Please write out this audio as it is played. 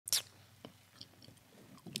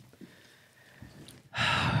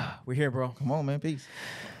We're here, bro. Come on, man. Peace.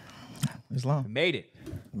 It's We long. made it.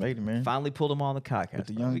 Made it, man. Finally pulled him on the podcast. With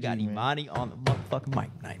the bro. young We got G, man. Imani on the motherfucking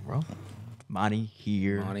mic tonight, bro. Imani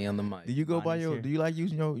here. Imani on the mic. Do you go by Imani's your? here. Do you like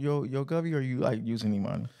using your govy, or you like using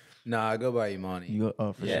Imani? Nah, I go by Imani. You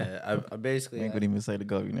for sure. yeah, I I basically. ain't gonna even say the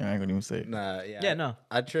govy now. I ain't gonna even say it. Nah, yeah. Yeah, no.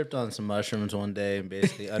 I tripped on some mushrooms one day and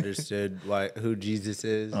basically understood who Jesus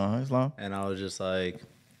is, It's long. and I was just like,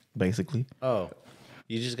 Basically. oh,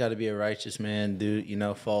 you just got to be a righteous man, dude.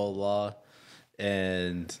 Follow law,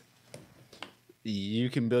 and you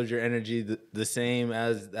can build your energy the same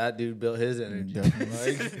as that dude built his energy.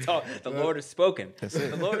 Definitely. The Lord has spoken. That's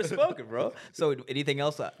it. The Lord has spoken, bro. So anything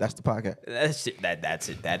else? That's the podcast. That's it. That's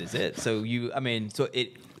it. That is it. So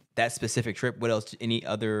that specific trip. What else? Any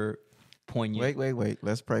other poignant? Wait.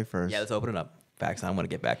 Let's pray first. Yeah, let's open it up. Facts. I'm gonna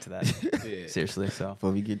get back to that. Yeah. Seriously. So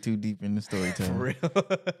Before we get too deep in the story time. for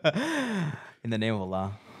real. In the name of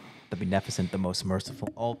Allah, the beneficent, the most merciful.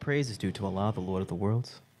 All praise is due to Allah, the Lord of the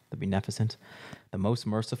worlds, the beneficent, the most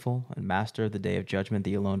merciful, and master of the day of judgment.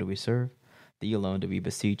 Thee alone do we serve. Thee alone do we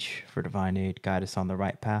beseech for divine aid. Guide us on the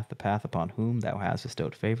right path, the path upon whom thou hast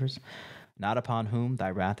bestowed favors, not upon whom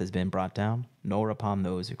thy wrath has been brought down, nor upon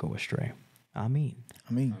those who go astray. Ameen.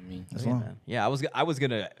 That's Yeah, long. man. Yeah, I was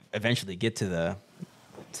gonna eventually get to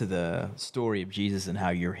the story of Jesus and how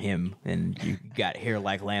you're him and you got hair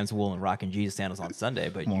like lamb's wool and rocking Jesus sandals on Sunday,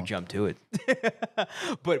 but you jumped to it.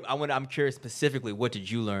 But I'm curious specifically, what did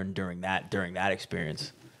you learn during that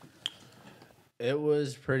experience? It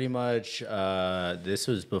was pretty much. This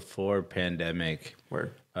was before pandemic.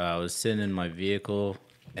 Word. I was sitting in my vehicle,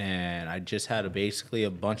 and I just had basically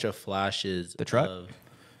a bunch of flashes. The truck?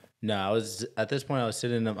 No, I was at this point. I was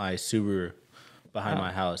sitting in my Subaru behind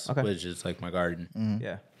my house, okay. which is like my garden,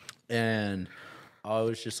 Yeah. and I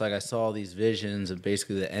was just like, I saw all these visions of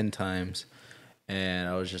basically the end times, and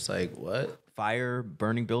I was just like, what? Fire,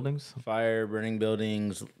 burning buildings. Fire, burning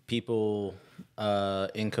buildings, people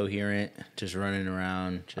incoherent, just running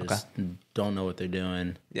around, just don't know what they're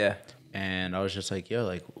doing. Yeah. And I was just like, yo,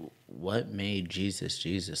 like, what made Jesus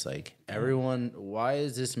Jesus? Like, everyone, why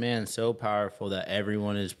is this man so powerful that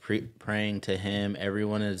everyone is praying to him?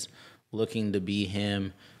 Everyone is looking to be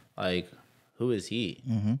him. Like, who is he?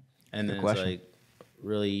 Mm-hmm. And then question. it's like,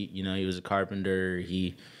 really, he was a carpenter.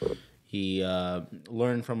 He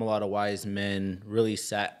learned from a lot of wise men, really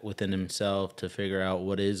sat within himself to figure out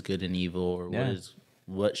what is good and evil, or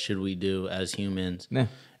what should we do as humans. Yeah.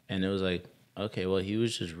 And it was like, okay, well, he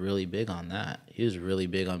was just really big on that. He was really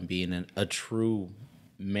big on being a true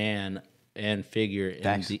man and figure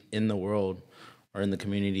in the world or in the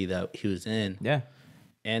community that he was in. Yeah.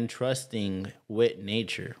 And trusting with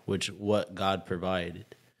nature, what God provided.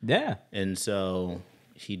 Yeah. And so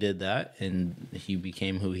he did that, and he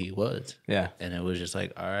became who he was. Yeah. And it was just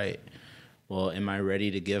like, all right, well, am I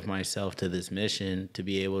ready to give myself to this mission to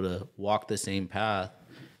be able to walk the same path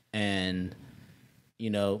and,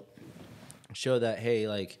 show that, hey,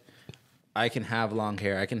 like, I can have long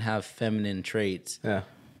hair, I can have feminine traits, Yeah.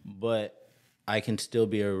 but I can still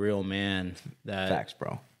be a real man that, Facts,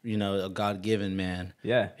 bro. a God-given man.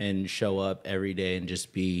 Yeah. And show up every day and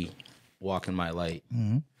just be walking my light.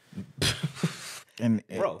 And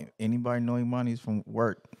Bro. Anybody know Imani's from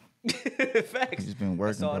work? Facts. He's been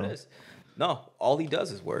working, That's all bro. it is. No, all he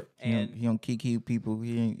does is work. And He don't kiki people.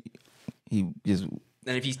 He just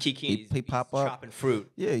then if he's kikiing, he pop up. chopping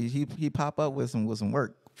fruit. yeah. He pop up with some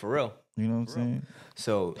work. For real. You know what I'm saying?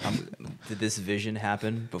 So did this vision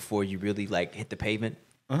happen before you really like hit the pavement?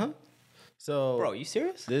 So, Bro, you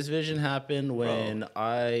serious? this vision happened when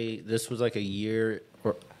this was like a year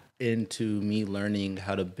into me learning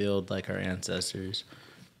how to build like our ancestors,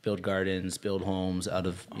 build gardens, build homes out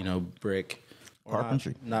of, brick. Or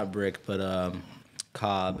Carpentry. Not brick, but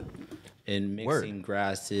cob, and mixing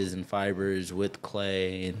grasses and fibers with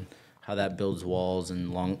clay, and how that builds walls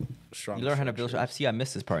and strong. You learn how to build. I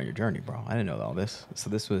missed this part of your journey, bro. I didn't know all this. So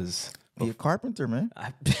this was. He a carpenter, man.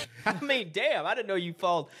 I mean, damn! I didn't know you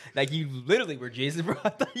fall like you literally were Jesus, bro. I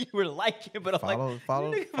thought you were like him, but I'm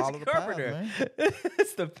Follow you nigga was a the path, carpenter. man.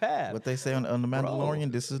 It's the path. What they say on the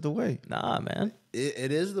Mandalorian, this is the way. Nah, man.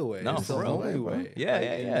 It is the way. No, it's for the real. only way. Yeah, Like,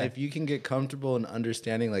 yeah, and yeah. If you can get comfortable and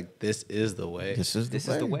understanding like this is the way, This is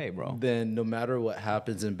the way, bro. then no matter what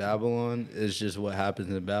happens in Babylon, it's just what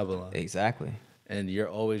happens in Babylon. Exactly. And you're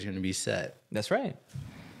always going to be set. That's right.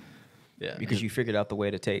 Yeah. Because you figured out the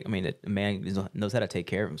way to take. I mean, a man knows how to take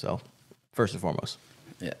care of himself first and foremost.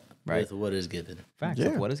 Yeah. Right. With what is given. Facts Yeah.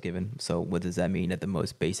 of what is given. So what does that mean at the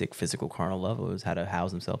most basic physical carnal level is how to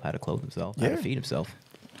house himself, how to clothe himself, how to Yeah. feed himself.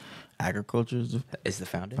 Agriculture is Is the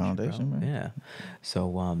foundation. Foundation, bro. man. Yeah.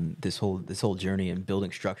 So this whole journey in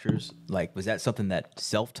building structures, like, was that something that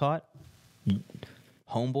self-taught?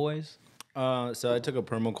 Homeboys? So I took a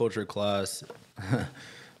permaculture class.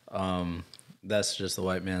 That's just the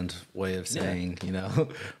white man's way of saying,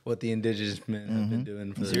 what the indigenous men have been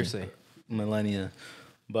doing for Seriously. millennia.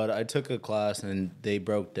 But I took a class and they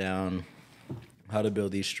broke down how to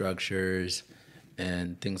build these structures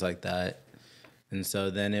and things like that. And so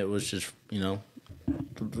then it was just,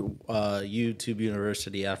 YouTube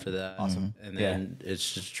University after that. Awesome. And then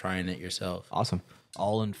it's just trying it yourself. Awesome.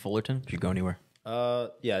 All in Fullerton? Did you go anywhere?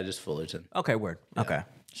 Yeah, just Fullerton. Okay, word. Okay.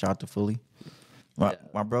 Shout out to Fully.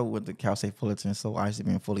 My bro went to Cal State Fullerton, so I used to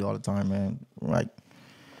be in Fully all the time, man. Like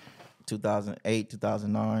 2008,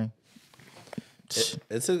 2009.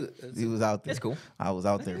 He was out there. It's cool. I was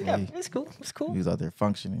out there, Yeah, man. it's cool. It's cool. He was out there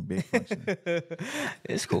functioning, big functioning.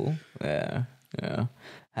 It's cool. Yeah. Yeah.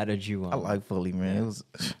 How did you? I like Fully, man. It was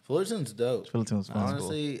Fullerton's dope. Fullerton was fun.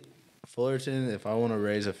 Honestly, Fullerton, if I want to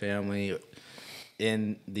raise a family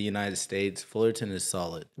in the United States, Fullerton is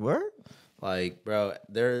solid. Word? Like, bro,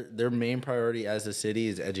 their main priority as a city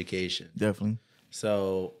is education. Definitely.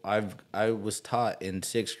 So I was taught in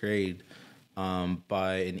 6th grade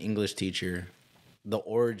by an English teacher the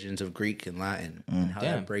origins of Greek and Latin and how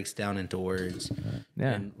Damn. that breaks down into words.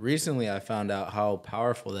 Yeah. And recently I found out how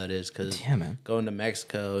powerful that is because Yeah, man. going to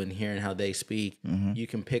Mexico and hearing how they speak, you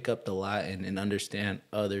can pick up the Latin and understand,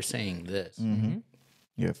 oh, they're saying this.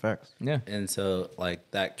 Yeah, facts. Yeah. And so,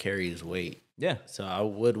 like, that carries weight. Yeah. So I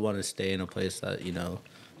would want to stay in a place that,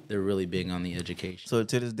 they're really big on the education. So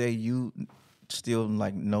to this day, you still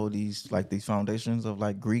like know these foundations of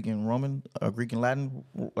like Greek and Roman, Greek and Latin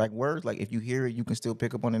like words. Like if you hear it, you can still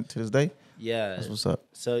pick up on it to this day. Yeah. That's what's up.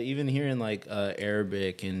 So even hearing like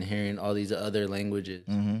Arabic and hearing all these other languages,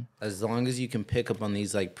 as long as you can pick up on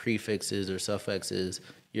these like prefixes or suffixes,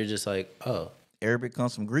 you're just like, oh, Arabic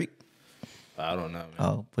comes from Greek. I don't know, man.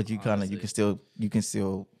 Oh, but you kind of you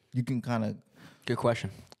can kind of Good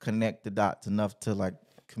question. connect the dots enough to like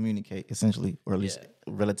communicate essentially, or at least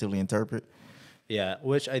relatively interpret. Yeah,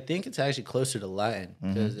 which I think it's actually closer to Latin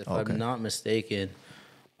because if Okay. I'm not mistaken,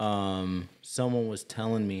 someone was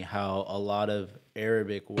telling me how a lot of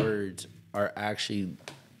Arabic words are actually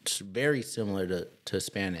very similar to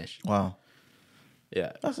Spanish. Wow,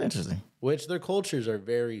 Yeah, that's interesting. which their cultures are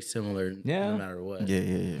very similar Yeah. no matter what. Yeah.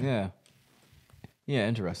 Yeah. Yeah,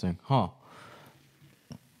 interesting. Huh.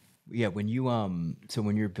 Yeah, when you so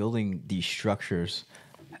when you're building these structures,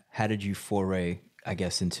 how did you foray, I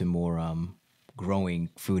guess, into more growing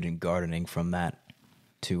food and gardening from that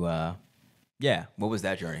to what was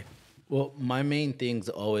that journey? Well, my main thing's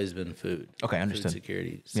always been food. Okay, Food understood.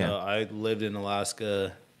 security. So Yeah. I lived in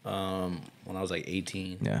Alaska when I was like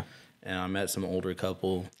 18. Yeah. And I met some older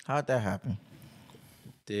couple. How'd that happen?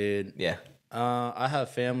 Dude, Yeah. I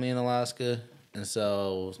have family in Alaska, and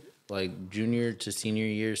so like junior to senior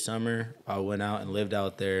year summer, I went out and lived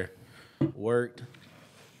out there, worked.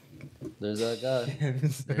 There's that guy.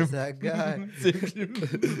 There's that guy.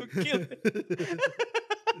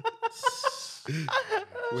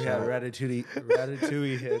 We had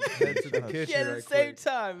Ratatouille head to the kitchen Yeah, at the right same quick.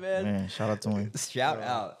 time, man. Man, shout out to him. Shout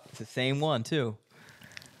out. It's the same one too.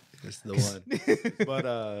 It's the one.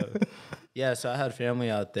 But yeah, so I had family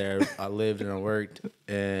out there. I lived and I worked,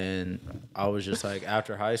 and I was just like,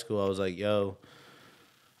 after high school, I was like, yo,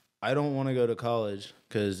 I don't want to go to college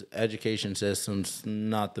because education system's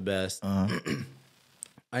not the best.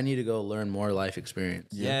 I need to go learn more life experience.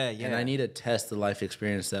 Yeah. And I need to test the life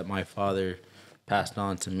experience that my father passed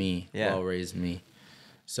on to me while raising me.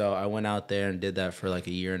 So I went out there and did that for like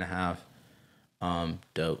a year and a half.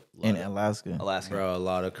 Dope. In Love it. Alaska. Alaska. Bro, a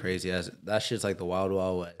lot of crazy ass. That shit's like the Wild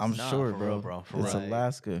Wild West. I'm Nah, sure, for bro. real, bro, for It's real.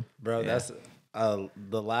 Alaska. Bro, that's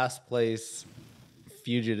the last place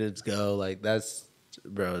fugitives go. Like that's,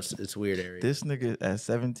 bro, it's weird area. This nigga at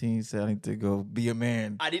 17 said I need to go be a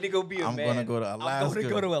man. I need to go be a I'm man. gonna go to I'm Alaska. going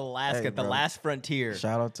to go to Alaska, Hey, the bro. last frontier.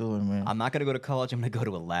 Shout out to him, man. I'm not going to go to college. I'm going to go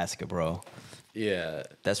to Alaska, bro. Yeah.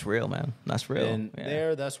 That's real, man. That's real. And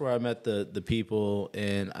that's where I met the people,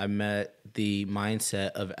 and I met the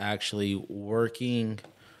mindset of actually working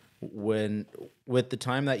with the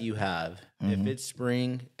time that you have. If it's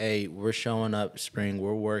spring, hey, we're showing up spring.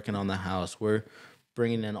 We're working on the house. We're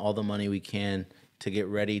bringing in all the money we can to get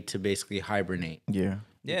ready to basically hibernate. Yeah.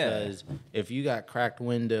 Because if you got cracked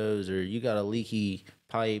windows or you got a leaky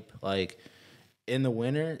pipe, like in the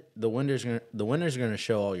winter, the winter's gonna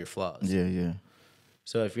show all your flaws. Yeah.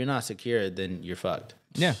 So if you're not secure, then you're fucked.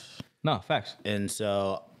 Yeah. No, facts. And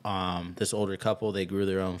so this older couple, they grew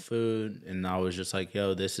their own food, and I was just like,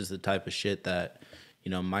 yo, this is the type of shit that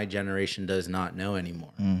my generation does not know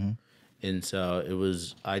anymore. And so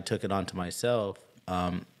I took it onto myself.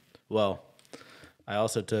 Well, I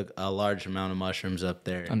also took a large amount of mushrooms up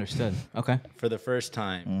there Understood. Okay. for the first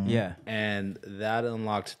time. Yeah. And that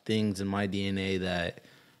unlocked things in my DNA that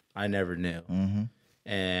I never knew.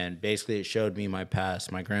 And basically, it showed me my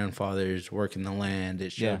past. My grandfather's working the land.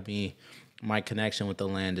 It showed me my connection with the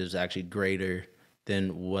land is actually greater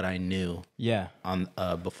than what I knew Yeah. on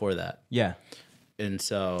before that. Yeah. And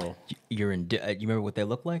so You remember what they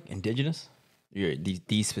look like? Indigenous?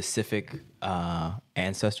 These specific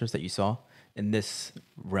ancestors that you saw in this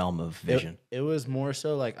realm of vision. it was more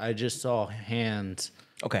so like I just saw hands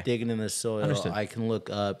Okay. digging in the soil. Understood. I can look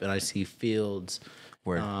up and I see fields.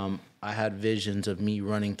 Word. I had visions of me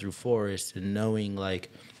running through forests and knowing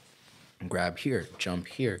like grab here, jump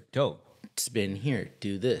here, Dope. spin here,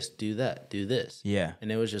 do this, do that, do this. Yeah.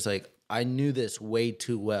 And it was just like I knew this way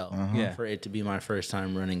too well Yeah. for it to be my first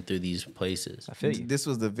time running through these places. I feel you. This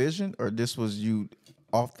was the vision, or this was you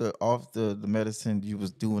off the medicine you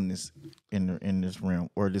was doing this in this realm,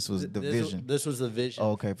 or this was the vision? This was the vision.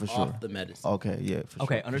 Oh, okay, for sure. Off the medicine. Okay, yeah, for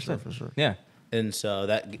Okay, sure. understood. For sure. Yeah. And so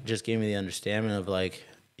that just gave me the understanding of like,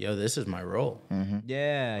 yo, this is my role.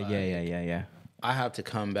 Yeah. I have to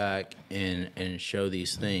come back and show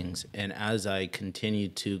these things. And as I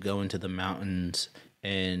continued to go into the mountains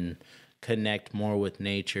and connect more with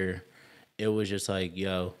nature, it was just like,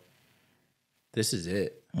 yo, this is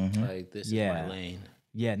it. Like, this is Yeah. my lane.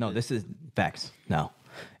 Yeah, no, this is facts. No,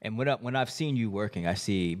 and when I've seen you working, I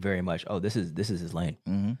see very much. Oh, this is his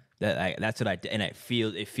lane. That's what I and it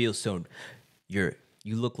feels so.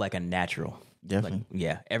 You look like a natural. Definitely. Like,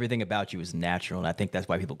 yeah, everything about you is natural, and I think that's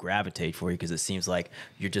why people gravitate for you, because it seems like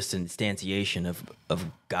you're just an instantiation of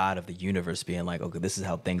God, of the universe, being like, okay, this is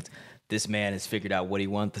how things. This man has figured out what he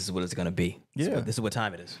wants. This is what it's gonna be. Yeah. This is what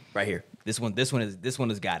time it is. Right here. This one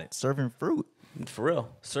has got it. Serving fruit For real.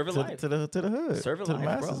 Serving to, life. to the hood, Serving to life, the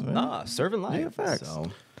masses, bro. man. Nah, serving life. Yeah, facts.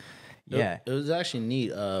 So, yeah. It was actually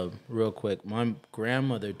neat. Real quick, my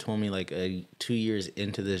grandmother told me like 2 years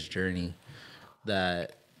into this journey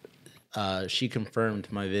that she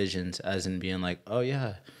confirmed my visions, as in being like, oh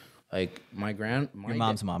yeah, like Your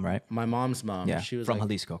mom's mom, right? my mom's mom. Yeah. She was from like,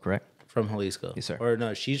 Jalisco, correct? from Jalisco. Yes, sir. Or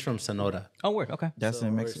no, she's from Sonora. Oh, word. Okay. That's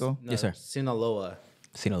in Mexico. No, Yes, sir. Sinaloa.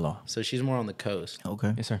 Sinaloa. So she's more on the coast.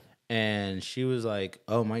 Okay. Yes, sir. And she was like,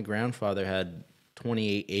 oh, my grandfather had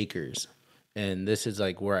 28 acres. And this is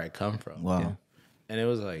like where I come from. Wow. Yeah. And it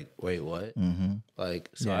was like, wait, what? Like,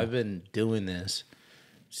 so Yeah. I've been doing this,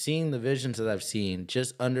 seeing the visions that I've seen,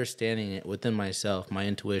 just understanding it within myself, my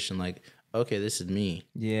intuition, like, okay, this is me.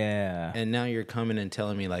 Yeah. And now you're coming and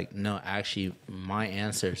telling me, like, no, actually, my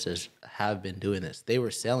ancestors have been doing this. They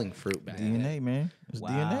were selling fruit back then. DNA, man. It's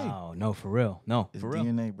DNA. Wow. No, for real. No, It's for real.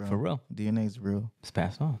 DNA, bro. For real. DNA's real. It's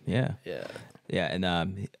passed on. Yeah. Yeah. Yeah.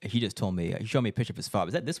 And he just told me, he showed me a picture of his father.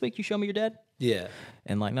 Was that this week you showed me your dad? Yeah.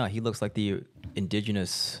 And like, no, he looks like the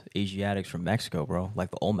indigenous Asiatics from Mexico, bro.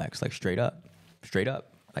 Like the Olmecs, like straight up. Straight up.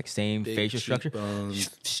 Like same Big facial structure. cheekbones.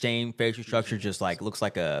 Same facial structure, just like looks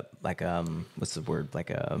like what's the word? Like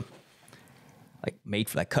made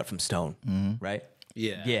for, like cut from stone. Right?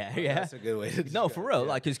 Yeah. Yeah, yeah. That's a good way to No, describe for real. it.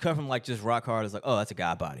 Like, he's cut from like just rock hard. It's like, oh, that's a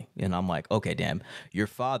god body. And I'm like, okay, damn. Your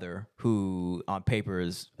father, who on paper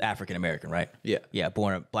is African American, right? Yeah. Yeah,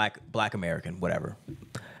 born a black American, whatever.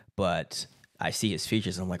 But I see his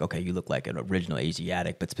features and I'm like, okay, you look like an original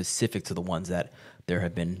Asiatic, but specific to the ones that there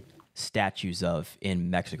have been statues of in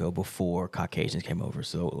Mexico before Caucasians came over.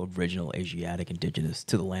 So original Asiatic, indigenous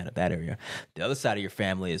to the land of that area. The other side of your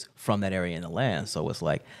family is from that area in the land. So it's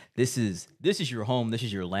like, this is your home, this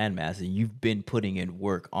is your landmass, and you've been putting in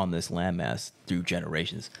work on this landmass through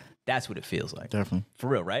generations. That's what it feels like. Definitely. For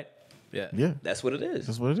real, right? Yeah. Yeah. That's what it is.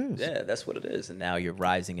 That's what it is. Yeah, that's what it is. And now you're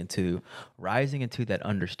rising into that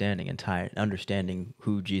understanding and understanding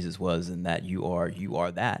who Jesus was, and that you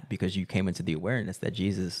are that, because you came into the awareness that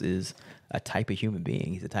Jesus is a type of human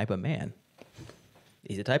being. He's a type of man.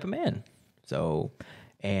 He's a type of man. So,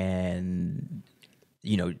 and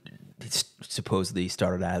supposedly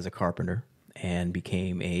started out as a carpenter and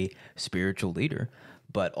became a spiritual leader,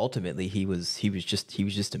 but ultimately he was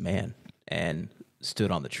just a man and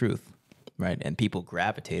stood on the truth. Right, and people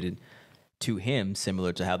gravitated to him,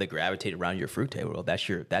 similar to how they gravitated around your fruit table. That's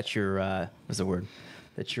your what's the word?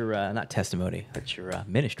 That's your not testimony. That's your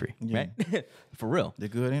ministry, right? For real. The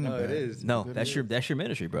good and the No, bad. it is. No, that's your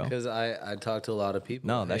ministry, bro. Because I talk to a lot of people.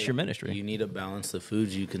 No, that's your ministry. You need to balance the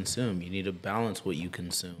foods you consume. You need to balance what you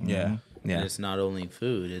consume. Yeah. Yeah. And it's not only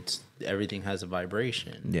food, it's everything has a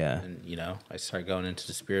vibration. Yeah. And, you know, I start going into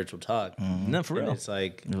the spiritual talk. No, for And real. it's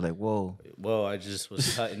like, You're like, whoa. I just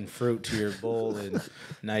was cutting fruit to your bowl and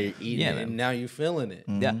now you're eating Yeah, it man. and now you're feeling it.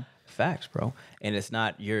 Yeah, facts, bro. And it's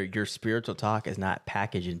not your spiritual talk is not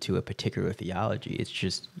packaged into a particular theology. It's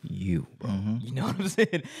just you, bro. You know what I'm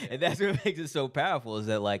saying? And that's what makes it so powerful. Is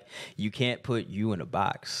that like you can't put you in a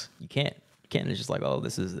box. You can't. It's just like,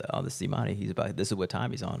 this is Imani. This is what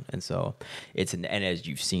time he's on. And so and as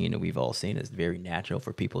you've seen and we've all seen, it's very natural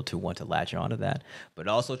for people to want to latch onto that, but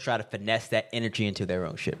also try to finesse that energy into their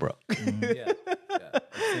own shit, bro. Yeah. I've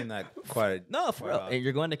seen that quite a For real. And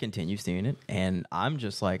you're going to continue seeing it. And I'm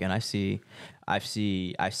just like, and I see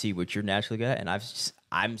what you're naturally good at, and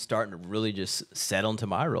I'm starting to really just settle into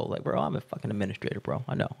my role. Like, bro, I'm a fucking administrator, bro.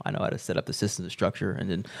 I know how to set up the system, the structure, and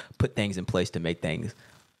then put things in place to make things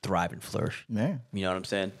thrive and flourish. Yeah. You know what I'm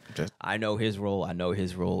saying? Just- I know his role. I know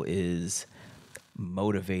his role is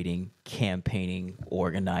motivating, campaigning,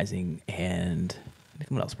 organizing, and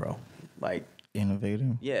what else, bro? Like,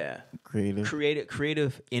 Innovative. yeah, Creative.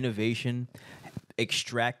 creative innovation,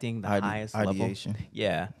 extracting the highest ideation. level.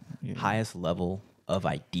 Yeah, highest level of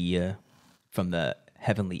idea from the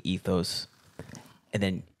heavenly ethos, and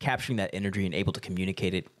then capturing that energy and able to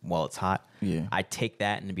communicate it while it's hot. Yeah. I take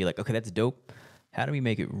that and be like, okay, that's dope. How do we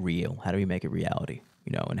make it real? How do we make it reality?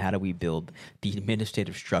 You know, and how do we build the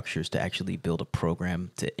administrative structures to actually build a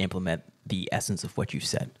program to implement the essence of what you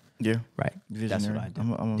said? Yeah. Right. Visionary. That's what I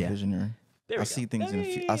do. I'm a Yeah. visionary. There we I see go. things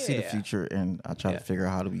I see the Yeah. future, and I try Yeah. to figure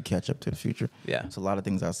out how do we catch up to the future. Yeah. So a lot of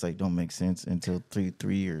things I say don't make sense until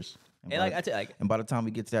three years. And like I tell you, like, and by the time we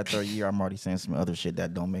get to that third year, I'm already saying some other shit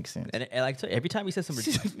that don't make sense. and like I tell you, every time he says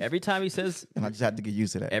every time he says And I just have to get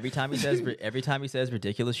used to that. every time he says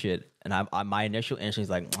ridiculous shit, and my initial instinct is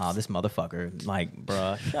like, oh, this motherfucker, like,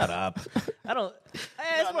 bruh, shut up. I don't.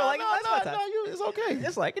 It's more like it's my time. it's okay.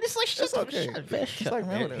 It's like shut It's up, okay. shut up, It's shut like, up.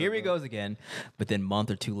 man, Here, whatever, here he bro. goes again. But then month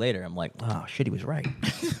or two later, I'm like, oh shit, he was right.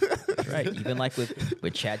 That's right. Even like with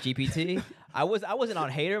ChatGPT, I wasn't on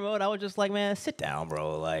hater mode. I was just like, man, sit down,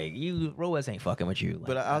 bro. Like Roas ain't fucking with you. Like,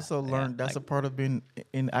 But I also learned that's a part of being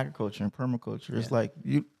in agriculture and permaculture. It's like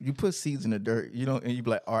you put seeds in the dirt, and you be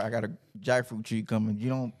like, all right, I got a jackfruit tree coming. You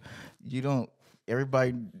don't.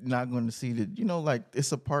 Everybody not going to see that. Like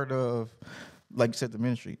it's a part of, like you said, the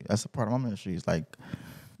ministry. That's a part of my ministry. It's like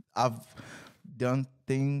I've done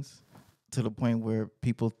things to the point where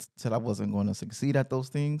people said I wasn't going to succeed at those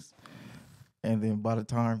things, and then by the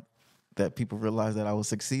time that people realize that I was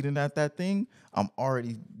succeeding at that thing, I'm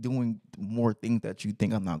already doing more things that you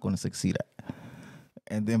think I'm not going to succeed at.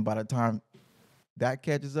 And then by the time that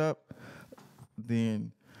catches up,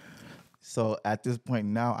 so at this point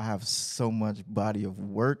now I have so much body of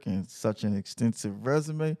work and such an extensive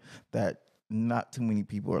resume that not too many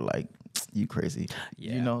people are like, you crazy.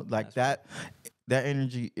 Yeah, Like that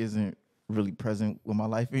energy isn't really present with my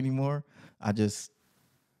life anymore. I just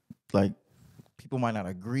like, people might not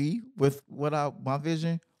agree with my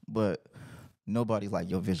vision, but nobody's like,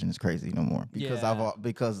 your vision is crazy no more.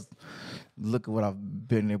 Because look at what I've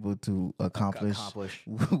been able to accomplish.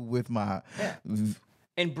 With my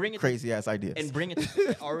and bring it crazy ass ideas. and bring it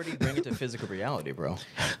to physical reality, bro.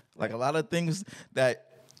 Like a lot of things that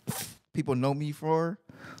people know me for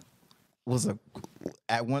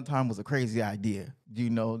at one time was a crazy idea.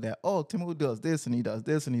 That, oh, Temu does this and he does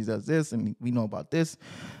this and he does this and we know about this.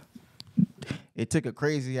 It took a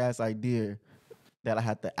crazy ass idea that I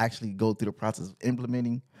had to actually go through the process of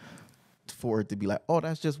implementing for it to be like, oh,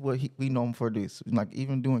 that's just what we know him for this. Like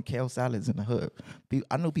even doing kale salads in the hood.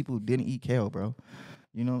 I know people who didn't eat kale, bro.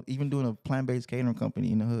 Even doing a plant-based catering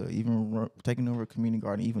company in the hood, even taking over a community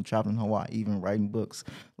garden, even traveling Hawaii, even writing books.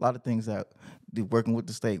 A lot of things that working with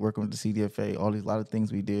the state, working with the CDFA, a lot of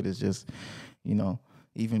things we did is just,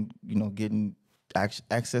 even getting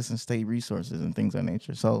accessing state resources and things of that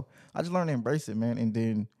nature. So I just learned to embrace it, man. And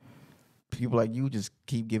then people like you just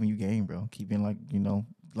keep giving you game, bro. Keep being like,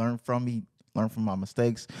 learn from me, learn from my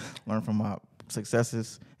mistakes, learn from my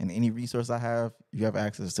successes, and any resource I have, you have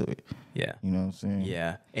access to it. Yeah. You know what I'm saying?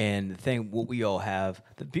 Yeah. And the thing, what we all have,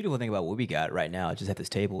 the beautiful thing about what we got right now, just at this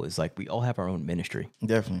table, is like we all have our own ministry.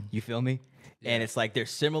 Definitely. You feel me? And it's like they're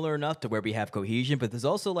similar enough to where we have cohesion, but there's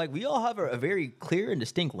also like we all have a very clear and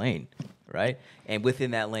distinct lane, right? And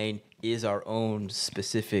within that lane is our own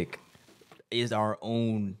specific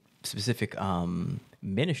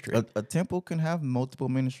ministry. A temple can have multiple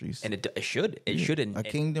ministries. And it should. It should. And a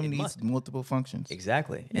kingdom it needs must. multiple functions.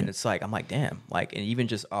 Exactly. And it's like, I'm like, damn. Like, and even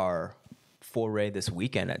just our foray this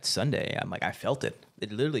weekend at Sunday, I'm like, I felt it.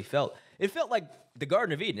 It literally felt. It felt like the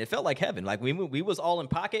Garden of Eden. It felt like heaven. Like we was all in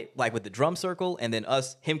pocket, like with the drum circle, and then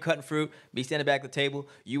him cutting fruit, me standing back at the table,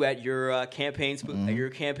 you at your campaign at your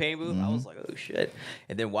campaign booth. I was like, oh shit.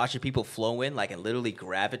 And then watching people flow in, like, and literally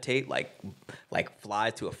gravitate, like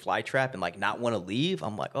flies to a fly trap, and like not want to leave.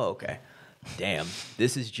 I'm like, oh okay, damn.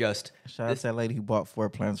 This is just. Shout out to that lady who bought 4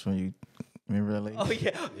 plants from you. Remember that lady? Oh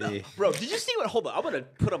yeah. Bro, did you see what? Hold on, I'm gonna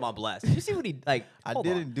put him on blast. Did you see what he like? I hold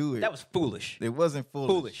didn't on. do it. That was foolish. It wasn't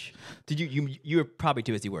foolish. Did you were probably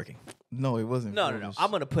too busy working. No, it wasn't. No. foolish.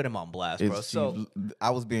 I'm gonna put him on blast, bro. It's- So I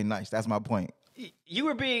was being nice. That's my point. you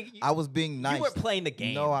were being. I was being nice. You weren't playing the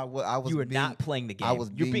game. No, I was. You were being, not playing the game. I was.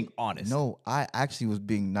 You're being honest. No, I actually was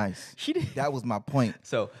being nice. She did. That was my point.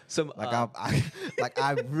 So Like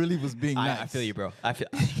I really was being nice. I feel you, bro. I feel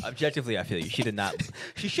objectively. I feel you. She did not.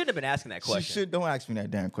 She shouldn't have been asking that question. She should. Don't ask me that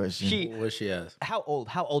damn question. What she asked? How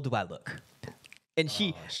old do I look? And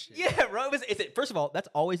she, shit. yeah, bro. First of all, that's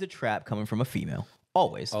always a trap coming from a female.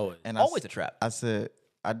 Always, And always a trap. I said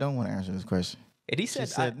I don't want to answer this question. And he She said,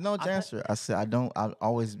 said, "No, answer." I said, "I don't. I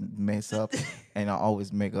always mess up, and I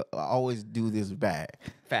always I always do this bad.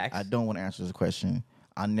 Facts. I don't want to answer this question.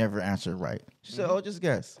 I never answer right." She said, "Oh, just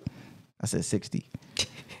guess." I said 60.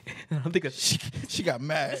 I don't think that's, She got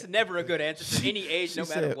mad. that's never a good answer for any age, no She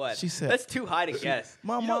matter said- what. she said- That's too high to guess.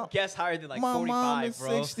 My You mom- don't guess higher than like My 45, mom is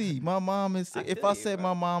bro. 60. My mom is. If feel I you, said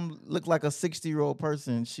bro. my mom looked like a 60-year-old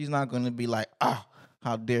person, she's not gonna be like, "Ah,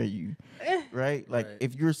 how dare you?" Right? Like Right.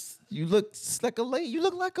 if you look like a lady, you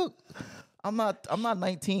look like a. I'm not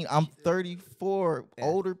 19. I'm 34.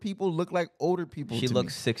 Older people look like older people. She to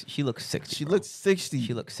looks me. 60. She looks 60. She bro. looks 60.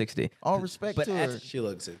 She looks 60. All respect But to her. She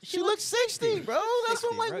looks it. She looks 60, bro. That's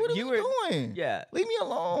what I'm 60, like. bro. What are You we were- doing? yeah. Leave me But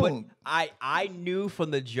alone. I knew from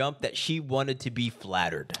the jump that she wanted to be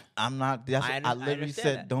flattered. I'm not. That's, I I, under- I literally understand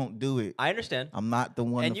said, that. don't do it. I understand. I'm not the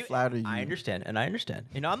one to flatter you. I understand, and I understand.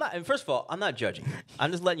 You know, I'm not. And first of all, I'm not judging.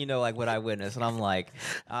 I'm just letting you know like what I witnessed, and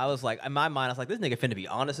I was like, in my mind, I was like, this nigga finna be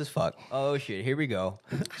honest as fuck. Oh shit, here we go.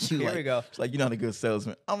 Here we go. She's like, you're not a good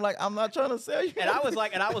salesman. I'm like, I'm not trying to sell you. And I was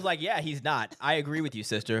like, yeah, he's not. I agree with you,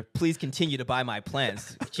 sister. Please continue to buy my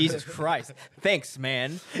plants. Jesus Christ. Thanks,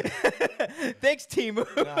 man. Thanks, Temu.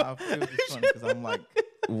 Nah, I feel it's funny because I'm like,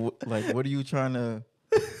 what are you trying to?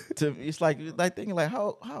 It's like thinking like,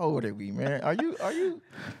 how old are we, man? Are you?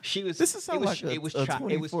 She was. This is sound like a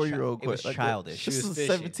 24-year-old It was question. childish. This is a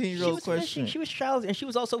fishing. 17-year-old question. She was childish, and she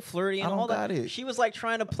was also flirty and I don't all that. got it. She was like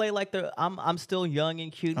trying to play like I'm still young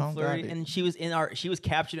and cute I and don't got flirty, it. and she was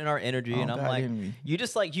captured in our energy, I and don't I'm got like, it in me. you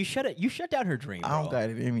just like you shut down her dream. I don't bro. got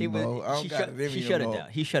it in me, bro. I don't got it in She me shut no it more. down.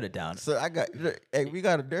 He shut it down. So we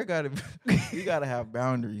gotta have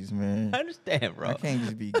boundaries, man. I understand, bro. I can't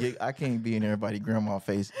just be I can't be in everybody grandma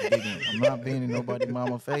face. giggling. I'm not being in nobody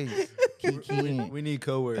mama face. Kikiing. We need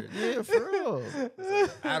code words. Yeah, for real.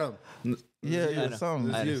 Adam. Yeah,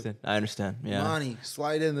 something. I understand. Yeah. Imani,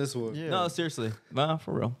 slide in this one. Yeah. No, seriously. Well,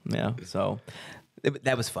 for real. Yeah. So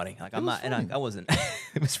that was funny. Like I'm was not, and funny. I wasn't.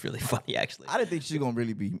 It was really funny, actually. I didn't think she was gonna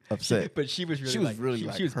really be upset. But she was really. She was like, really she,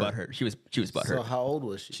 like she was hurt. butthurt. She was butthurt. So how old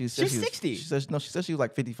was she? She said She's she was 60. She said she was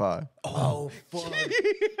like 55. Oh, fuck.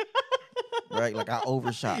 Right? Like I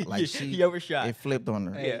overshot. Like he overshot. It flipped on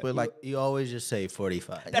her. Yeah. But like you always just say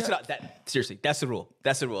 45. That's not that. Seriously, that's the rule.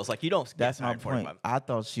 That's the rule. It's like you don't. that's get my tired of 45. point. I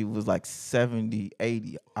thought she was like 70,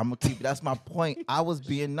 80. I'm gonna keep that's my point. I was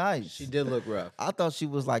being nice. She did look rough. I thought she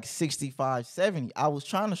was like 65, 70. I was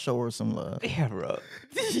trying to show her some love. Yeah, bro.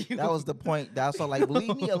 That was the point. That's all like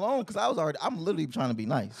leave me alone because I'm literally trying to be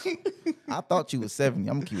nice. I thought you was 70.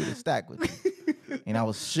 I'm gonna keep it a stack with you. And I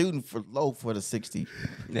was shooting for low for the 60.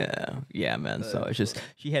 Yeah, man. So it's just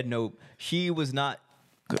she had no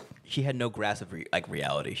grasp of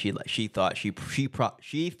reality. She thought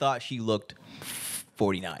she looked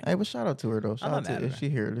 49. Hey, but shout out to her though. Shout I'm out not mad to at if she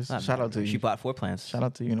hear this. Shout out to you. She bought 4 plants. Shout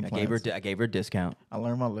out to you and the I gave her a discount. I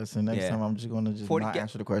learned my lesson. Next Yeah. time I'm just gonna 40 not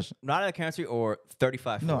answer the question. Not a currency or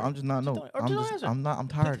 35. No, 40. I'm just not. No, Or don't answer. I'm not. I'm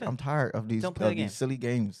tired. Pick I'm tired of these Don't play the game. silly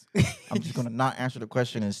games. I'm just gonna not answer the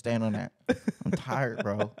question and stand on that. I'm tired,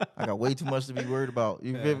 bro. I got way too much to be worried about.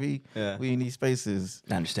 You feel me? Yeah. We in these spaces.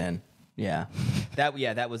 I understand. Yeah.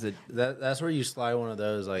 That was a. That's where you slide one of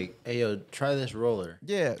those like, hey yo, try this roller.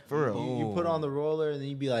 Yeah, for real. You put on the roller and then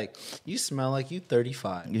you be like, you smell like you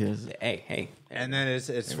 35. Yes. Hey. And then it's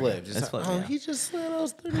flipped. It's It's like, flipped, oh, yeah. he just said I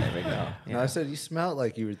was 35. There we go. No, I said you smelled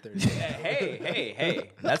like you were 35. Hey.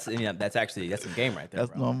 That's some game right there,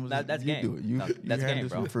 That's bro. normal. That's You game. do it. You That's handle game,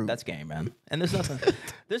 some bro. fruit. That's game, man. And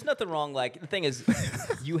there's nothing wrong. Like the thing is,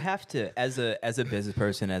 you have to as a business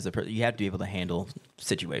person, you have to be able to handle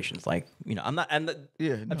situations. Like I'm not.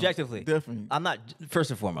 Yeah, no, objectively, definitely. I'm not. First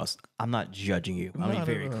and foremost, I'm not judging you. I'm Not being at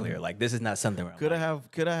very all. clear. Like this is not something where I'm Could I like,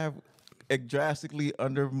 have drastically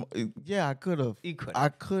under. Yeah, I could have. You could I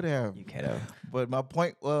have. could have. You could have. But my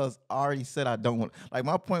point was, I already said I don't want. Like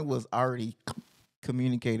my point was already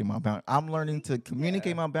communicating my boundaries. I'm learning to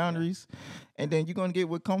communicate my boundaries, and then you're gonna get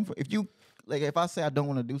what comes. If you like, if I say I don't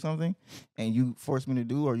want to do something, and you force me to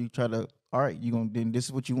do, or you try to, all right, you gonna then this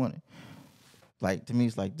is what you wanted. Like to me,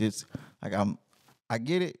 it's like this. Like I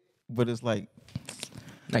get it, but it's like.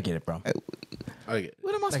 I get it, bro. I get it.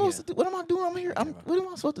 What am I supposed to do? What am I doing? I'm here. What am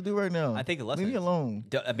I supposed to do right now? I think the lesson. Leave me alone.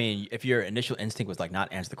 I mean, if your initial instinct was like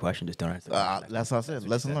not answer the question, just don't answer the question. That's what I said.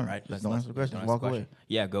 Lesson learned. Right? Just don't answer the question. Walk away.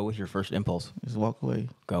 Yeah, go with your first impulse. Just walk away.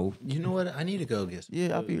 Go. You know what? I need to go get some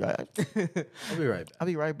Yeah, I'll food. be right. I'll be right back. I'll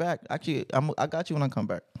be right back. Actually, I got you when I come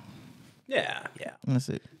back. Yeah. And that's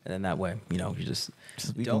it. And then that way, you just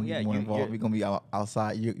We don't. gonna Yeah, be more involved. We're gonna be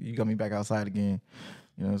outside. You got me back outside again.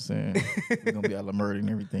 You know what I'm saying? We're gonna be out of murder and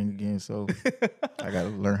everything again. So I gotta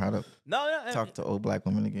learn how to no. talk to old black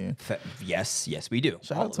women again. Yes, we do.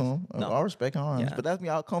 Shout out to them. All respect and honor. Yeah. But that's me.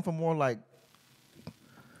 I'll come from more like.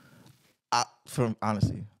 From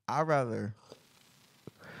honestly, I've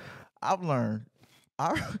learned.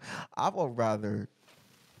 I would rather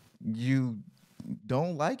you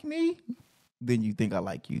don't like me than you think I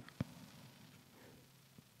like you.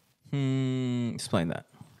 Explain that.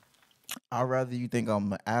 I'd rather you think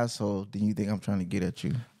I'm an asshole than you think I'm trying to get at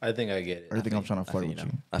you. I think I get it. Or you think I'm trying to flirt with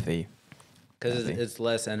you. I feel you. Because it's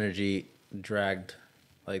less energy dragged.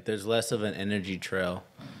 Like, there's less of an energy trail.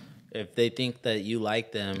 If they think that you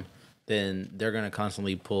like them, then they're going to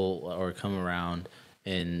constantly pull or come around.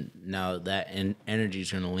 And now that energy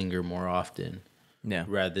is going to linger more often. Yeah.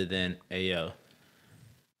 Rather than, hey, yo,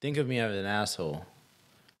 think of me as an asshole.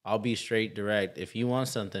 I'll be straight direct. If you want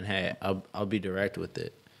something, hey, I'll be direct with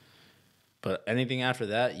it. But anything after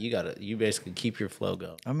that, you basically keep your flow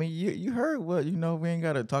going. I mean, you heard what, we ain't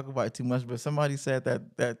got to talk about it too much, but somebody said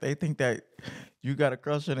that they think that you got a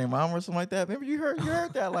crush on their mom or something like that. Remember you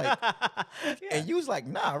heard that, like, and you was like,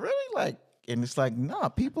 nah, really? Like, and it's like, nah,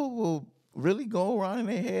 people will really go around in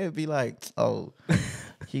their head and be like, oh,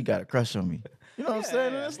 he got a crush on me. You know what I'm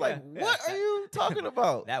saying? And it's like, what are you talking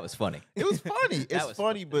about? That was funny. It was funny. It's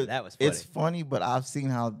funny, but that was funny. It's funny, but I've seen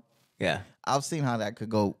how that could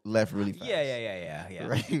go left really fast. Yeah.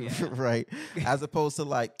 Right, Yeah. right. As opposed to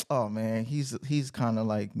like, oh man, he's kind of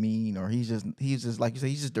like mean, or he's just like you say,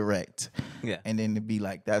 he's just direct. Yeah. And then to be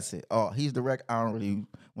like, that's it. Oh, he's direct. I don't really.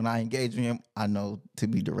 When I engage with him, I know to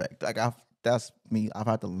be direct. Like that's me. I've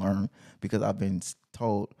had to learn because I've been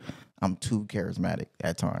told I'm too charismatic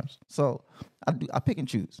at times. So I pick and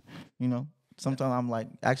choose. Sometimes I'm like,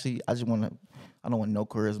 actually, I don't want no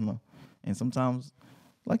charisma, and sometimes.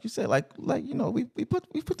 Like you said, we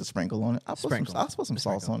put the sprinkle on it. I put some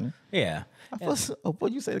sauce on it. Yeah.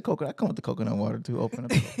 What you say the coconut? I come with the coconut water too. Open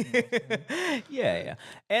it. Yeah.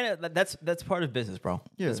 And that's part of business, bro.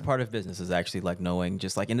 Yeah. That's part of business is actually like knowing,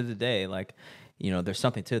 just like end of the day, like, there's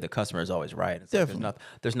something to it. The customer is always right. It's Definitely. Like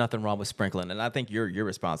there's nothing wrong with sprinkling. And I think your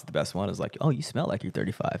response to the best one is like, oh, you smell like you're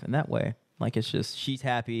 35. And that way, like, it's just, she's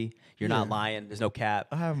happy. You're not lying. There's no cap.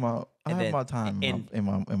 I have my time in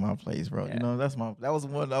my place, bro. Yeah. That was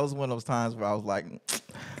one of those times where I was like,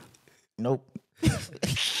 nope.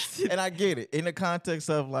 And I get it in the context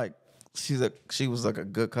of like she was like a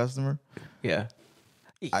good customer. Yeah.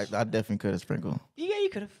 I definitely could have sprinkled. Yeah, you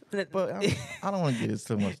could have. But I don't want to get it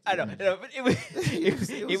too much. I know, but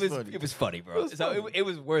it was funny, bro. It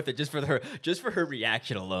was worth it just for her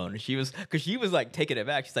reaction alone. Because she was like taken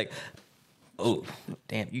aback. She's like, oh,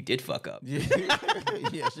 damn, you did fuck up. Yeah,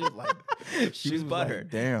 yeah. She was like, she was butthurt.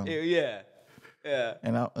 Like, damn. Yeah.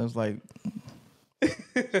 And I was like,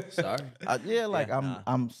 Sorry.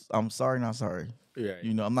 I'm sorry, not sorry. Right.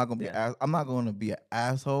 I'm not gonna be an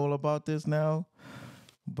asshole about this now,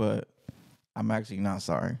 but I'm actually not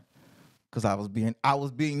sorry. Because I was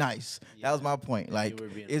being nice. Yeah. That was my point. Like,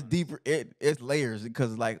 it's honest. Deeper. It's layers.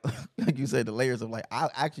 Because like you said, the layers of like, I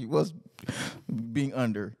actually was being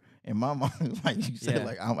under. In my mind, like you said,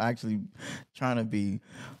 like I'm actually trying to be.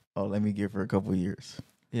 Oh, let me give her a couple of years.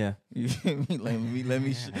 Yeah. You feel me? Let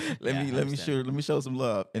me show some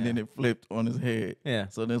love, and then it flipped on his head. Yeah.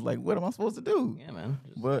 So then it's like, what am I supposed to do? Yeah, man.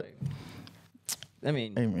 But I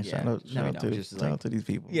mean, hey man, shout out to these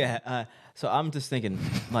people. Yeah. So I'm just thinking,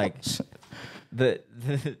 like,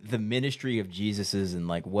 the ministry of Jesus's and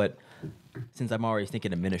like what, since I'm already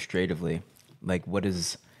thinking administratively, like where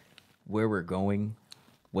we're going.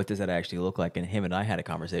 What does that actually look like? And him and I had a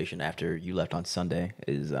conversation after you left on Sunday.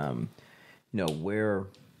 Is where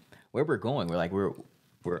we're going.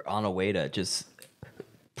 We're on a way to just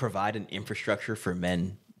provide an infrastructure for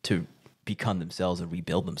men to become themselves and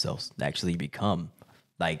rebuild themselves. To actually become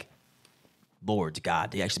like Lord,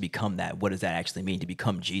 God, to actually become that. What does that actually mean to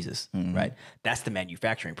become Jesus, right? That's the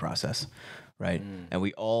manufacturing process, right? And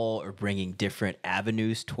we all are bringing different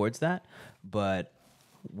avenues towards that. But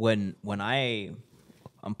when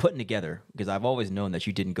I'm putting together, because I've always known that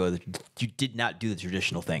you did not do the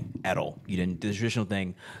traditional thing at all. You didn't do the traditional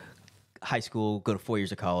thing, high school, go to 4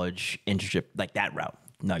 years of college, internship, like that route.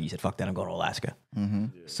 No, you said, fuck that, I'm going to Alaska.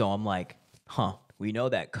 So I'm like, we know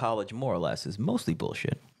that college more or less is mostly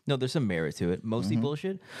bullshit. No, there's some merit to it, mostly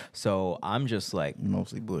bullshit. So I'm just like,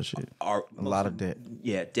 Mostly bullshit. A lot of debt.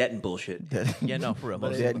 yeah, debt and bullshit. Yeah, no, for real.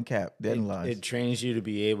 Debt and cap. Debt and lies. It trains you to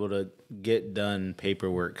be able to get done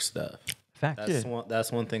paperwork stuff. Fact.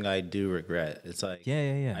 That's one thing I do regret. It's like,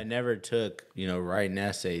 Yeah. I never took, writing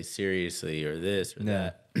essays seriously or this or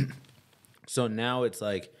that. So now it's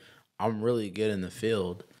like, I'm really good in the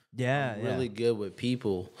field. Yeah, I'm really good with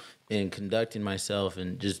people and conducting myself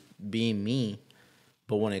and just being me.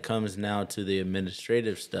 But when it comes now to the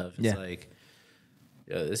administrative stuff, it's like,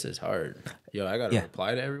 yo, this is hard. Yo, I gotta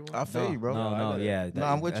reply to everyone. I feel you, bro. No,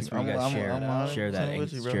 I'm with that's you. where you guys share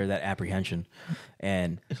that apprehension,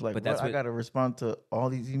 and It's like, but that's I gotta respond to all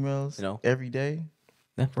these emails every day.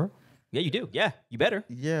 Yeah, for real. Yeah, you do. Yeah, you better.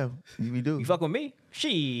 Yeah, we do. You fuck with me?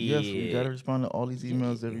 Yes, we gotta respond to all these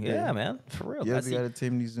emails every day. Yeah, man, for real. Yeah, we gotta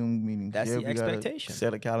attend these Zoom meetings. That's the we gotta expectation.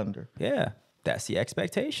 set a calendar. Yeah, that's the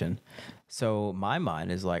expectation. So my mind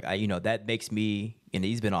is like, that makes me, and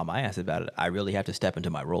he's been on my ass about it. I really have to step into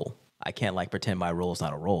my role. I can't pretend my role is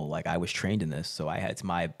not a role. Like I was trained in this, so I have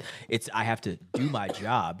to do my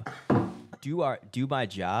job, do my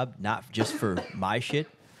job, not just for my shit,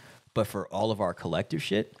 but for all of our collective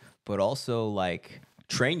shit, but also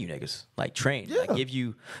train you niggas, train, give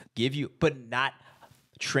you, but not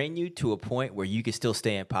train you to a point where you can still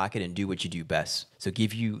stay in pocket and do what you do best. So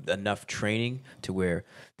give you enough training to where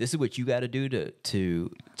this is what you got to do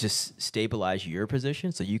to just stabilize your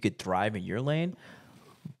position so you could thrive in your lane.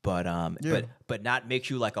 But not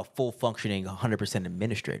makes you like a full functioning 100%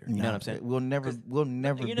 administrator. You know what I'm saying? We'll never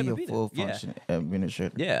be a full function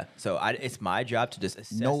administrator. Yeah. So it's my job to just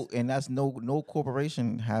assess. No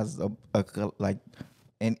corporation has a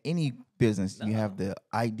in any business you have the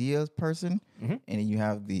ideas person, and then you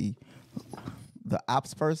have the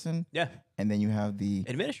ops person, and then you have the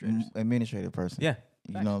administrative person. Yeah.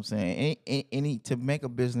 You know what I'm saying? Any to make a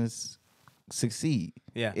business succeed.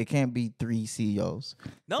 Yeah. It can't be 3 CEOs.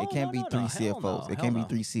 No, it can't be 3 CFOs. It can't be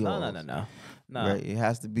 3 COOs. No. Right? It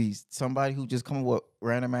has to be somebody who just come up with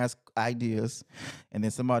random ass ideas, and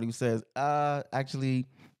then somebody who says, actually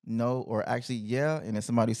no, or actually yeah, and then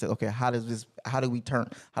somebody says, okay, how does this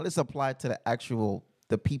apply to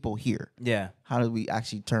the people here? Yeah. How do we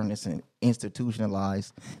actually turn this and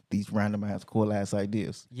institutionalize these random ass cool ass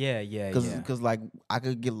ideas? Yeah. Because I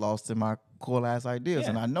could get lost in my cool ass ideas,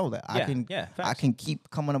 and I know that I can keep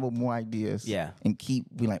coming up with more ideas, and keep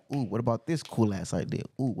being like, ooh, what about this cool ass idea?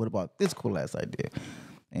 Ooh, what about this cool ass idea?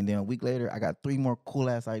 And then a week later, I got 3 more cool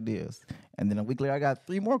ass ideas, and then a week later, I got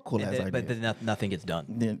 3 more cool ass ideas. But then nothing gets done.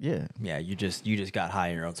 Then you just got high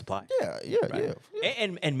in your own supply. Yeah.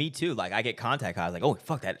 And me too. Like I get contact highs. Like, oh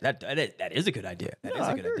fuck, that is a good idea. That is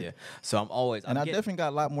a good idea. So I'm always. I definitely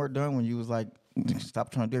got a lot more done when you was like, stop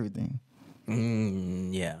trying to do everything.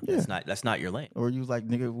 Yeah. That's not your lane. Or you was like,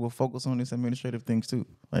 nigga, we'll focus on this administrative things too.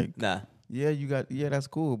 Like, nah. Yeah, that's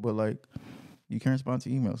cool, but like, you can't respond to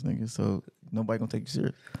emails, nigga. So nobody gonna take you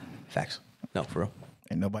serious. Facts. No, for real.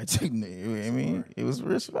 And nobody taking it. I mean, it was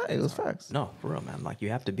facts. No, for real, man. Like you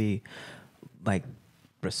have to be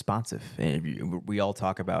responsive. And we all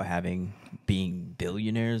talk about being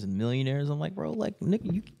billionaires and millionaires. I'm like, bro,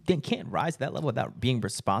 nigga, you can't rise to that level without being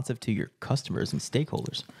responsive to your customers and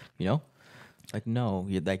stakeholders. You know? Like no,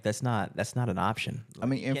 that's not an option. I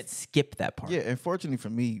mean, you can't skip that part. Yeah, and fortunately for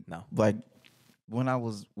me, no. Like when I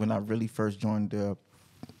really first joined the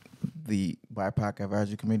BIPOC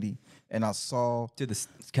Advisory Committee, and I saw to the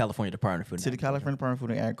California Department of Food and Agriculture. California Department of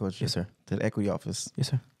Food and Agriculture. Yes, sir. To the Equity Office. Yes,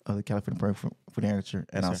 sir. Of the California Department of Food and Agriculture,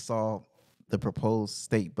 and I saw the proposed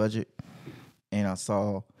state budget, and I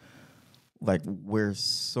saw where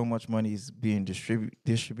so much money is being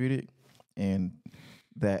distributed, and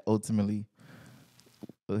that ultimately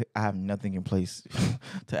I have nothing in place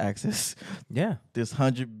to access. Yeah, this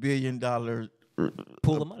 $100 billion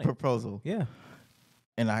pool of money proposal. Yeah,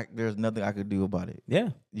 and there's nothing I could do about it. Yeah,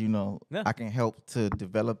 I can help to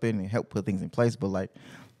develop it and help put things in place, but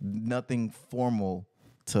nothing formal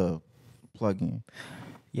to plug in.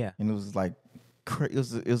 Yeah, and it was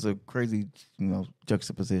it was a crazy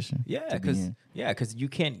juxtaposition. Yeah, because you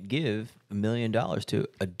can't give $1 million to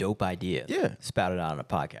a dope idea. Yeah, spouted out on a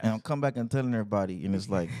podcast, and I'll come back and telling everybody, and it's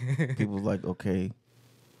like people like, okay,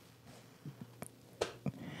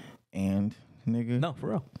 And nigga, No, for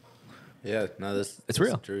real. Yeah, no, It's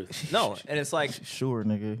real. the truth. No, and it's like, sure,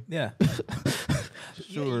 nigga. yeah.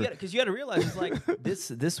 Sure. Because you got to realize it's like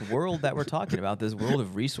this world that we're talking about, this world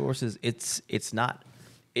of resources, it's not,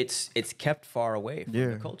 it's kept far away from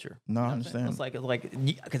the culture. No, You know I what I'm saying? understand. It's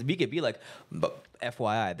like because we could be like, but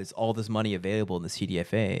FYI, there's all this money available in the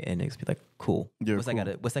CDFA, and it's be like, cool. Yeah, what's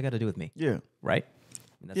that got to do with me? Yeah. Right.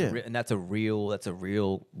 And that's a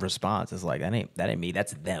real response. It's like that ain't me.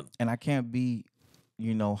 That's them. And I can't be,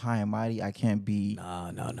 high and mighty. I can't be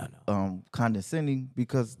No. condescending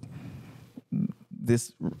because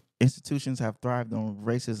this institutions have thrived on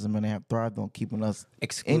racism and they have thrived on keeping us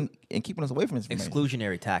and keeping us away from this information.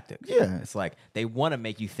 Exclusionary tactics. Yeah. It's like they want to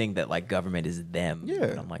make you think that like government is them. Yeah.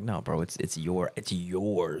 And I'm like, no, bro, it's your.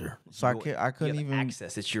 So I couldn't you have even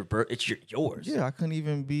access. It's yours. Yeah, I couldn't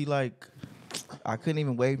even be like, I couldn't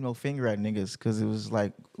even wave no finger at niggas because it was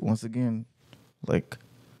like, once again, like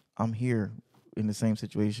I'm here in the same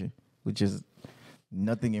situation, which is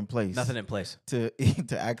nothing in place. Nothing in place. to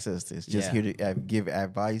access this. Just Yeah. here to give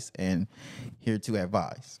advice and here to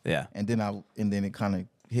advise. Yeah. And then it kind of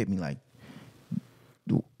hit me like,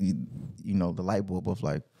 the light bulb of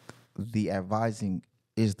like, the advising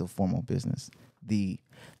is the formal business. The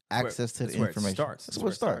access to the information. That's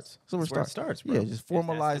where it starts. That's where it starts. Bro. Yeah, just That's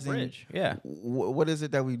the formalizing. bridge. Yeah. What is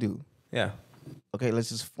it that we do? Yeah. Okay, let's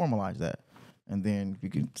just formalize that, and then we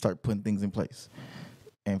can start putting things in place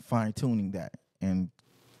and fine tuning that and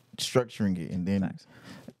structuring it, and then Facts.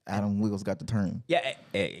 Adam Wiggles got the term. Yeah,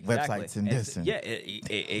 exactly. Websites and this and-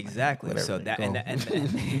 exactly. Whatever, So that go. and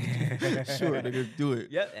Sure, nigga, do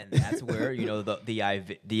it. Yep, and that's where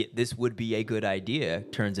the this would be a good idea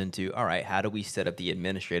turns into, all right, how do we set up the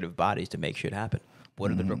administrative bodies to make shit happen? What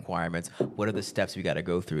are the requirements? What are the steps we got to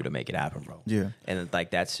go through to make it happen, bro? Yeah. And like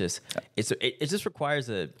that's just it just requires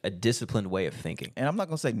a disciplined way of thinking. And I'm not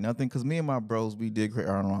gonna say nothing because me and my bros, we did create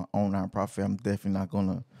our own nonprofit. I'm definitely not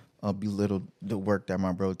gonna belittle the work that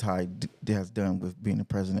my bro Ty has done with being the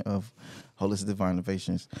president of Holistic Divine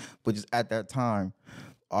Innovations. But just at that time,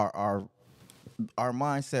 our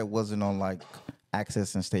mindset wasn't on like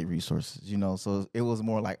accessing state resources, So it was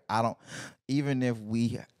more like even if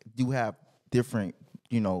we do have different,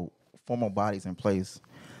 formal bodies in place,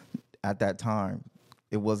 at that time,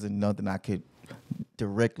 it wasn't nothing I could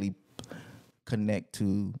directly connect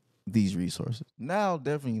to these resources. Now,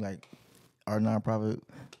 definitely, like our nonprofit,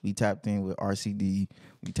 we tapped in with RCD,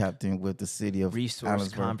 we tapped in with the city of Resource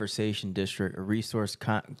Allenstown. Conversation District, or what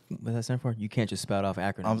does that stand for? You can't just spout off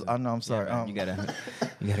acronyms. I know, I'm sorry. Yeah, man,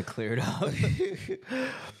 you gotta clear it up.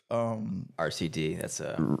 RCD. That's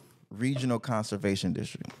a Regional Conservation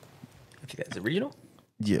District. is it regional?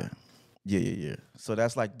 Yeah. So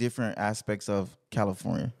that's like different aspects of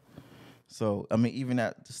California. So, I mean, even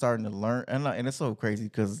at starting to learn, and it's so crazy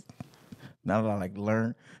because now that I like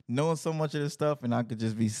knowing so much of this stuff, and I could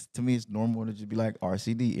just be, to me, it's normal to just be like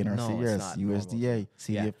RCD, NRCS, No, it's not USDA,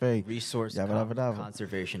 CDFA, Yeah. Resource yabba, dabba, dabba.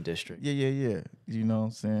 Conservation District. Yeah. You know what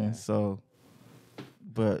I'm saying? Yeah. So,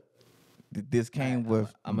 but this came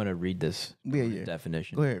with. I'm going to read this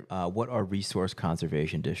definition. Go ahead. What are resource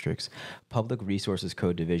conservation districts? Public Resources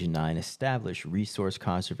Code Division 9 established resource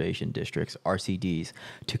conservation districts, RCDs,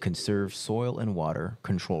 to conserve soil and water,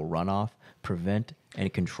 control runoff, prevent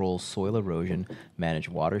and control soil erosion, manage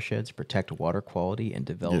watersheds, protect water quality, and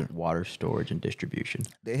develop water storage and distribution.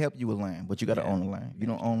 They help you with land, but you got to own the land. If you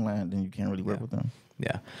don't own land, then you can't really work with them.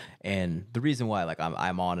 Yeah, and the reason why, like,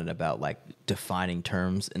 I'm on it about like defining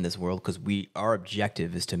terms in this world, because our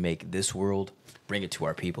objective is to make this world, bring it to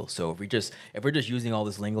our people. So if we're just using all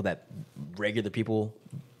this lingo that regular people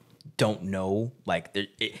don't know, like,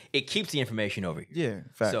 it keeps the information over here.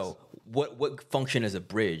 Yeah, facts. So what function as a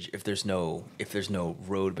bridge if there's no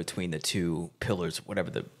road between the two pillars, whatever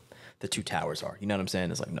the two towers are? You know what I'm saying?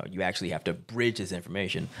 It's like, no, you actually have to bridge this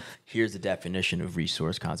information. Here's the definition of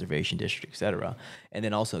resource conservation district, et cetera. And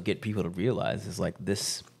then also get people to realize is like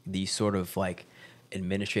these sort of like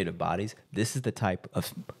administrative bodies, this is the type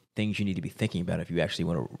of things you need to be thinking about if you actually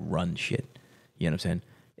want to run shit. You know what I'm saying?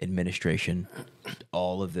 Administration,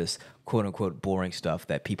 all of this quote unquote boring stuff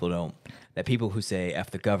that people who say F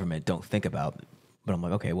the government don't think about. But I'm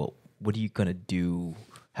like, okay, well, what are you gonna do?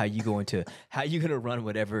 How you gonna run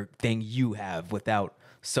whatever thing you have without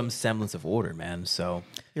some semblance of order, man? So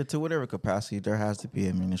yeah, to whatever capacity, there has to be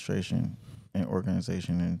administration and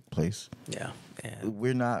organization in place. yeah.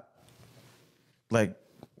 We're not like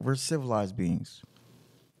we're civilized beings.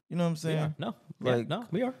 You know what I'm saying?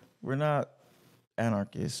 We are. We're not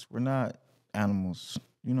anarchists. We're not animals.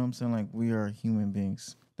 You know what I'm saying? Like we are human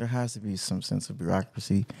beings there has to be some sense of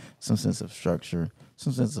bureaucracy, some sense of structure,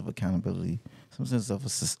 some sense of accountability, some sense of a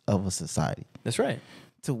society. That's right.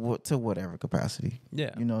 To whatever capacity. Yeah.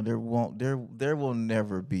 You know, there will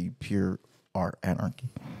never be pure art anarchy.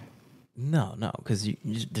 No, because there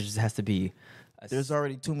just has to be. There's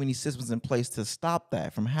already too many systems in place to stop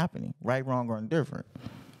that from happening, right, wrong, or indifferent.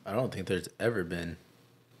 I don't think there's ever been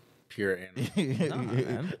pure anarchy. Nah,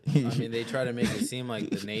 man. I mean, they try to make it seem like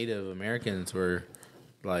the Native Americans were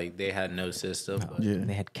like they had no system. But Yeah.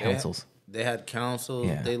 They had councils. They had councils.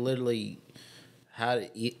 Yeah. They literally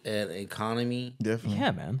had an economy. Definitely.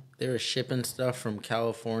 Yeah, man. They were shipping stuff from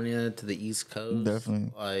California to the East Coast.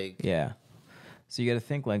 Definitely. Like, Yeah. So you got to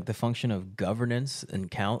think like the function of governance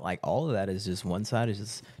and count, like all of that is just one side is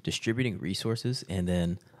just distributing resources and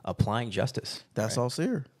then applying justice. That's all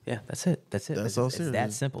Asyr. Yeah, that's it. That's it. That's It's- all it's serious.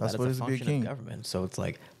 that simple. That's That what is is a to be a function of king. government. So it's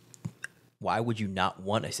like, why would you not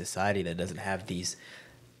want a society that doesn't have these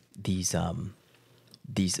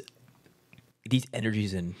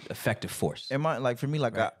energies in effective force? And my like for me,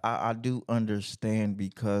 like Right. I do understand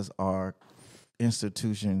because our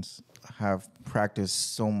institutions have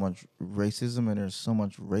practiced so much racism and there's so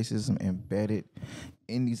much racism embedded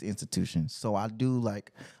in these institutions. So I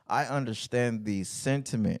understand the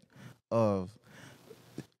sentiment of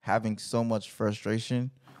having so much frustration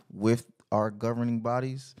with our governing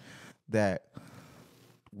bodies that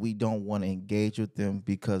we don't want to engage with them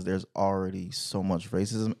because there's already so much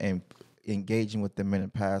racism, and engaging with them in the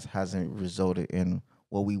past hasn't resulted in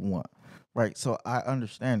what we want. Right? So I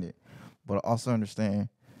understand it, but I also understand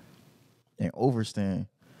and overstand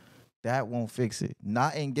that won't fix it.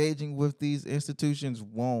 Not engaging with these institutions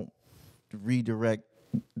won't redirect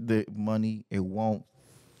the money. It won't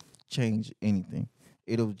change anything.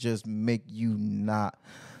 It'll just make you not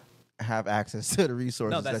have access to the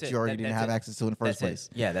resources that's that it. you already That- didn't that's have it. access to in the first That's place.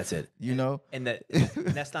 it. Yeah, that's it. You know? And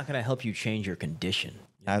that's not going to help you change your condition. You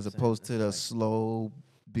know what As I'm saying? opposed to the slow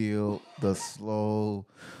build, the slow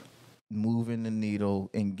moving the needle,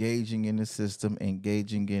 engaging in the system,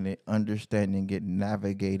 engaging in it, understanding it,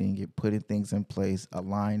 navigating it, putting things in place,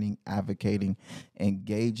 aligning, advocating,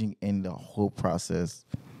 engaging in the whole process,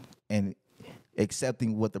 and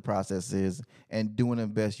accepting what the process is and doing the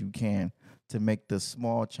best you can to make the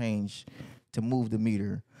small change to move the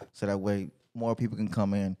meter so that way more people can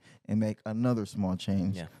come in and make another small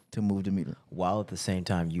change Yeah. to move the meter. While at the same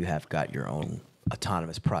time you have got your own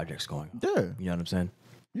autonomous projects going on. Yeah. You know what I'm saying?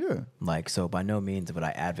 Yeah. Like, so by no means would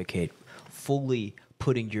I advocate fully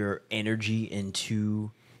putting your energy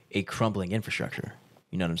into a crumbling infrastructure.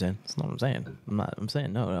 You know what I'm saying? That's not what I'm saying. I'm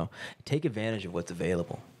saying no. Take advantage of what's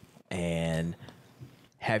available and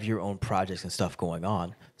have your own projects and stuff going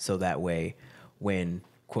on. So that way, when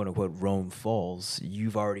quote unquote Rome falls,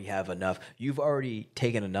 you've already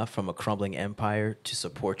taken enough from a crumbling empire to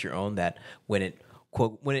support your own, that when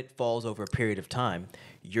it falls over a period of time,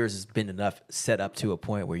 yours has been enough set up to a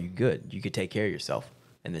point where you could take care of yourself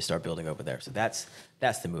and then start building over there. So that's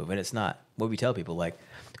the move. And it's not what we tell people, like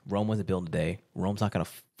Rome wasn't built in a day. Rome's not going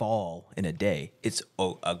to fall in a day. It's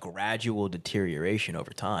a gradual deterioration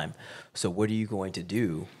over time. So what are you going to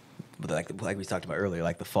do? Like we talked about earlier,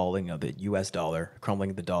 like the falling of the U.S. dollar, crumbling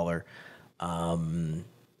of the dollar,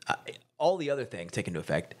 all the other things take into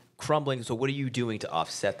effect. Crumbling. So what are you doing to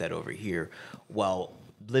offset that over here while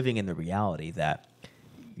living in the reality that,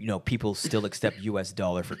 you know, people still accept U.S.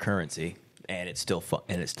 dollar for currency and it's still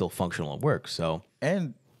functional and works. So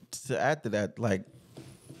And to add to that, like,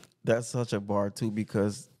 that's such a bar too,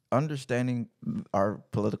 because understanding our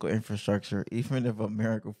political infrastructure, even if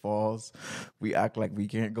America falls, we act like we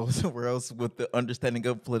can't go somewhere else with the understanding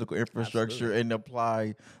of political infrastructure and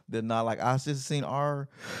apply the not. Like, I just seen our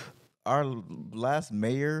last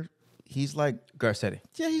mayor. He's like, Garcetti,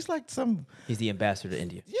 he's like some, he's the ambassador to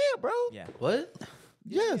India. bro. Yeah. what?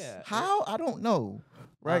 Yes. Yeah. How? I don't know.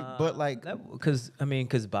 Right. But like, because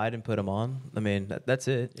Biden put him on. I mean, that's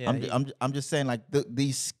it. Yeah, I'm just saying, like,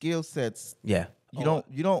 these skill sets. yeah. You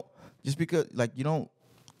don't just because, like, you don't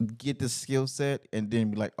get the skill set and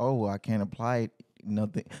then be like, oh, well, I can't apply it.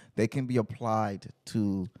 Nothing. They can be applied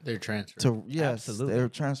to They're transferred. Absolutely. they're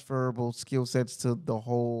transferable skill sets to the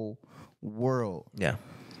whole world. Yeah.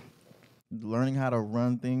 Learning how to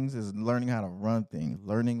run things is learning how to run things.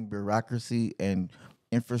 Learning bureaucracy and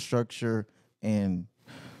infrastructure and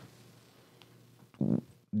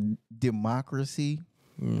democracy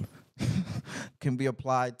can be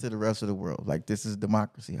applied to the rest of the world. Like, this is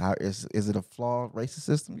democracy. How is it a flawed racist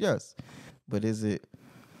system? Yes. But is it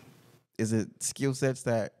skill sets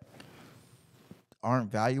that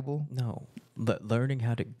aren't valuable? No. learning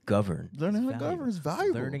how to govern. Learning how to govern is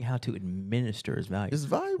valuable. Learning how to administer is valuable. It's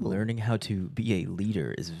valuable. Learning how to be a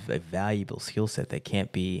leader is a valuable skill set that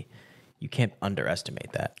you can't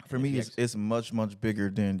underestimate that. For me, it's much, much bigger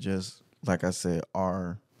than just, like I said,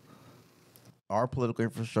 our political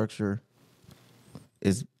infrastructure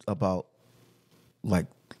is about like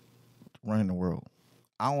running the world.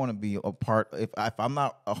 I want to be a part. If I'm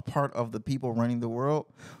not a part of the people running the world,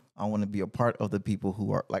 I want to be a part of the people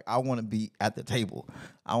who are like. I want to be at the table.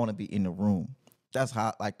 I want to be in the room. That's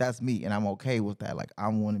how. Like that's me, and I'm okay with that. Like I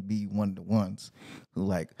want to be one of the ones who,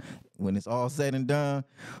 like, when it's all said and done,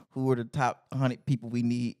 who are the top 100 people we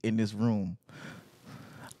need in this room.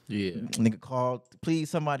 Yeah. Nigga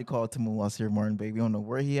somebody call Temu Asyr Martin, baby. We don't know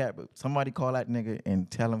where he at, but somebody call that nigga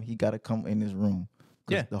and tell him he got to come in this room.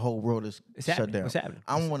 Yeah. The whole world is shut down. What's happening?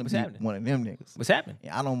 I want to be one of them niggas. What's happening?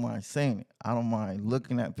 And I don't mind saying it. I don't mind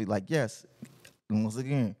looking at people like, yes, once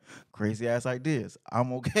again, crazy ass ideas.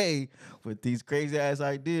 I'm okay with these crazy ass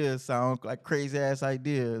ideas sound like crazy ass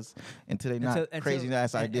ideas until they not crazy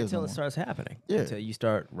ass ideas. Until it starts happening. Yeah. Until you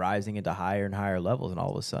start rising into higher and higher levels, and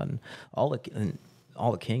all of a sudden, all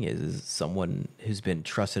a king is someone who's been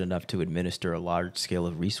trusted enough to administer a large scale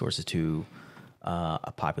of resources to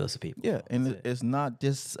a populace of people. Yeah, and it's not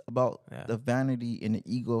just about the vanity and the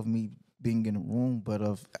ego of me being in a room, but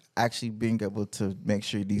of actually being able to make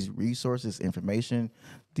sure these resources, information,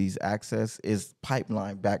 these access is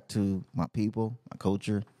pipeline back to my people, my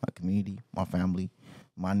culture, my community, my family,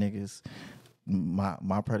 my niggas,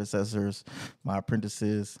 my predecessors, my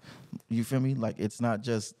apprentices. You feel me? Like it's not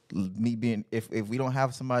just me being. If we don't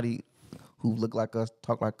have somebody who look like us,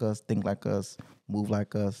 talk like us, think like us, move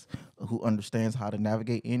like us, who understands how to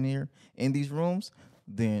navigate in here, in these rooms,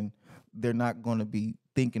 then they're not going to be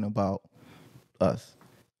thinking about us.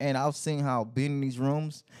 And I've seen how being in these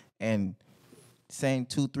rooms and saying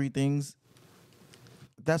 2-3 things,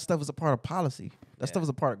 that stuff is a part of policy. That stuff is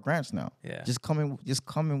a part of grants now. Yeah. Just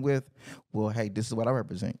coming with, well, hey, this is what I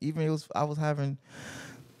represent. Even I was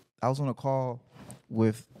on a call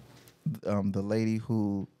with the lady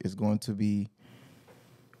who is going to be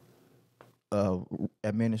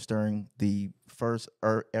administering the first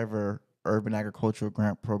ever urban agricultural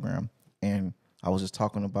grant program, and I was just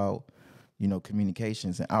talking about,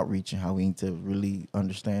 communications and outreach and how we need to really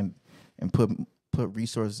understand and put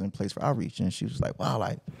resources in place for outreach. And she was like, wow,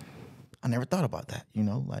 like I never thought about that,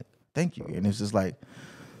 like thank you. And it's just like,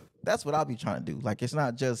 that's what I'll be trying to do. Like, it's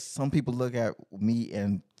not just some people look at me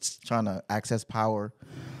and trying to access power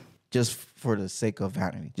just for the sake of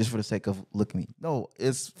vanity, just for the sake of look at me. No,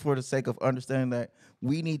 it's for the sake of understanding that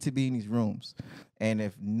we need to be in these rooms. And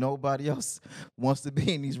if nobody else wants to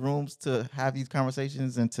be in these rooms to have these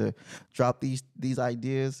conversations and to drop these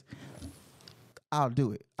ideas, I'll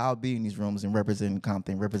do it. I'll be in these rooms and represent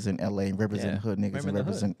Compton, represent LA, and represent hood niggas,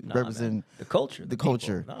 and represent the culture. The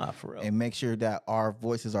culture. Nah, for real. And make sure that our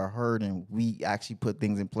voices are heard and we actually put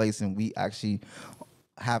things in place and we actually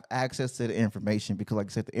have access to the information. Because like I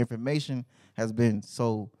said, the information has been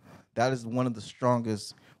that is one of the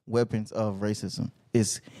strongest weapons of racism,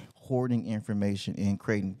 is hoarding information and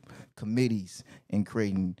creating committees and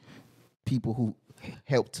creating people who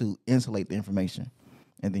help to insulate the information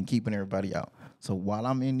and then keeping everybody out. So while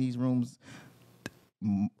I'm in these rooms,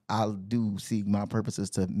 I do see my purpose is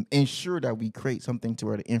to ensure that we create something to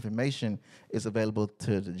where the information is available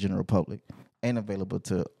to the general public and available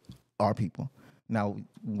to our people. Now,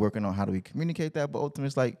 working on how do we communicate that, but ultimately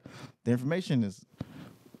it's like the information is,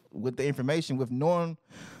 with knowing,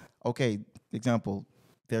 okay, example,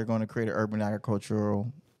 they're going to create an urban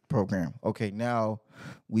agricultural program. Okay, now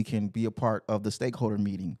we can be a part of the stakeholder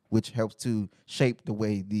meeting, which helps to shape the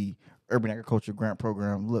way the urban agriculture grant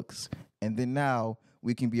program looks. And then now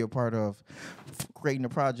we can be a part of creating the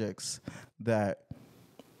projects that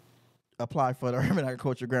apply for the urban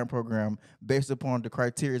agriculture grant program based upon the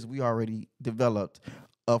criteria we already developed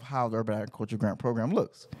of how the urban agriculture grant program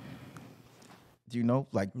looks. Do you know?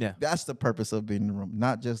 Like, that's the purpose of being in the room.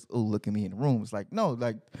 Not just, oh, look at me in the room. It's like, no,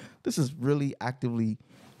 like, this is really actively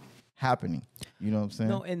happening. You know what I'm saying?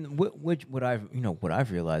 No, and what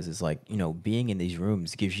I've realized is, like, being in these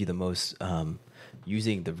rooms gives you the most,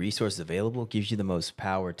 using the resources available gives you the most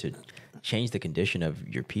power to change the condition of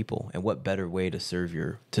your people. And what better way to serve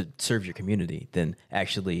your community than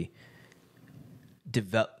actually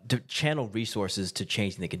channel resources to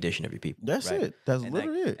changing the condition of your people. That's right? It. That's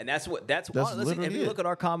literally it. And that's listen, if you look at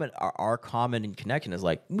our common connection is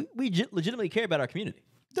like we legitimately care about our community.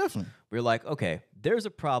 Definitely. We're like, okay, there's a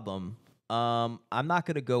problem I'm not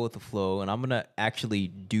gonna go with the flow, and I'm gonna actually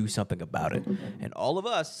do something about it. And all of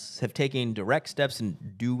us have taken direct steps in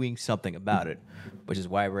doing something about it, which is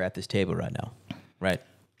why we're at this table right now, right?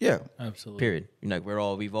 Yeah. Absolutely. Period.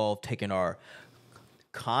 We've all taken our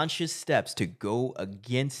conscious steps to go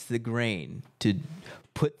against the grain, to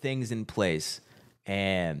put things in place,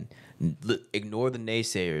 and ignore the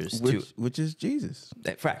naysayers. Which is Jesus.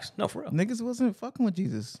 Facts. No, for real. Niggas wasn't fucking with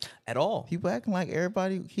Jesus At all. People acting like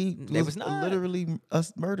everybody. He They was not. literally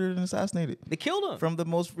murdered and assassinated They killed him. from the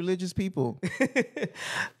most religious people.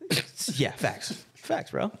 Yeah, facts.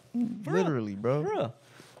 Facts, bro. Literally, bro. For real.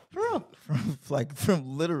 For real.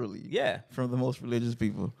 From literally. Yeah. From the most religious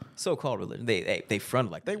people. So-called religion. They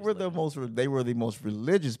fronted like They were the most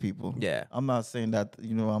religious people. Yeah. I'm not saying that,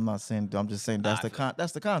 I'm just saying that's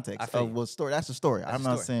that's the context feel of you. what story. That's the story. That's I'm the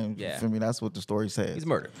not story. saying Yeah. for me that's what the story says. He's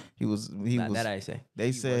murdered. He was That I say. They He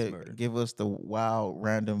was said murdered. give us the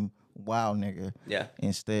random nigga. Yeah.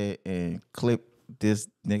 Instead and clip this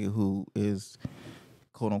nigga who is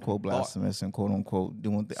quote unquote blasphemous and quote unquote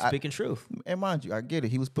doing Speaking truth. and mind you, I get it.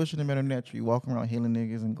 He was pushing the internet. You walking around healing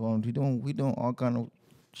niggas and going, we doing all kind of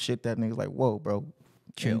shit that niggas like, whoa, bro.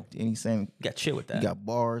 Chill. And he's saying You got chill with that. he got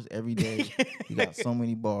bars every day. He got so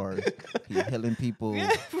many bars. He healing people.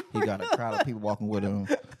 He got a crowd of people walking with him.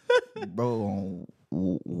 Bro,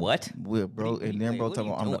 What? bro, What are you- and then bro what are you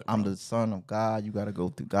talking about I'm doing, the son of God. You gotta go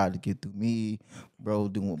through God to get through me. Bro,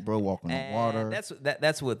 walking on water.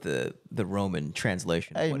 That's what the Roman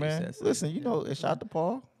translation. Hey of what man, he says. listen, it shot to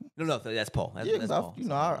Paul. No, that's Paul. That's, Yeah, that's because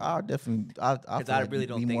Paul. I definitely, I feel I like really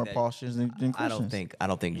don't be think more that- cautious than Christians. I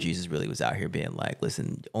don't think Jesus really was out here being like,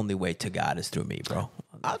 listen, only way to God is through me, bro.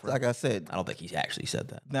 Like I said, I don't think he actually said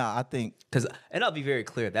that. now I think And I'll be very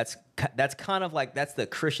clear. That's kind of like that's the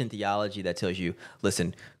Christian theology that tells you,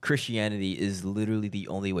 listen, Christianity is literally the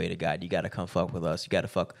only way to God. You got to come fuck with us. You got to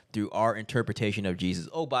fuck through our interpretation of Jesus.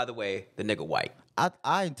 Oh, by the way, the nigga white.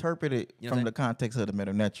 I interpret it You know what from I'm the context of the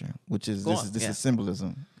meta nature, which is Go this on, is this yeah. is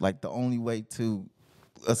symbolism. Like the only way to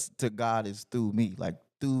us to God is through me, like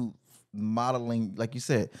through modeling, like you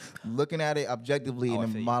said, looking at it objectively I and feel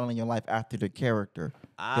then you. modeling your life after the character,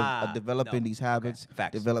 developing no. these habits, Okay.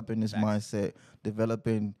 Facts. developing this Facts. mindset,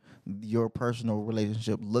 developing your personal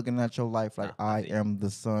relationship, looking at your life like I feel you. am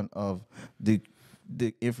the son of the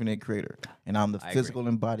infinite creator, and I'm the I agree. physical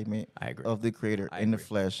embodiment I agree. of the creator I in the agree.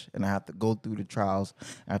 flesh, and I have to go through the trials,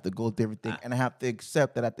 I have to go through everything, and I have to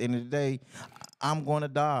accept that at the end of the day, I'm going to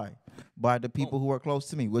die by the people who are close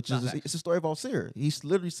to me, which is facts. it's a story of Asyr. He's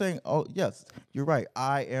literally saying, "Oh yes, you're right.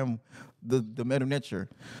 I am the meta nature,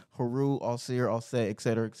 Haru, Asyr, Aset, et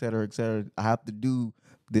cetera, et cetera, et cetera. I have to do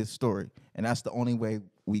this story, and that's the only way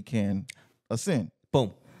we can ascend.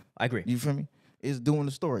 Boom. I agree. You feel me? It's doing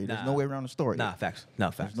the story. There's no Nah. way around the story. Nah, facts. No,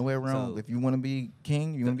 facts. There's no way around. So, If you want to be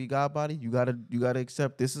king, you want to be God body, you gotta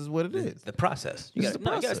accept this is what it is. the process. You This is gotta, the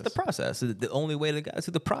no, you gotta- it's the process. The only way to go is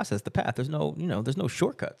through the process, the path. There's no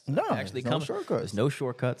shortcuts. No, To actually there's no come. shortcuts. There's no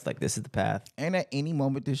shortcuts. Like this is the path. And at any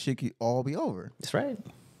moment, this shit could all be over. That's right.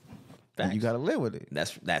 And Facts. you gotta live with it.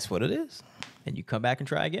 That's what it is. And you come back and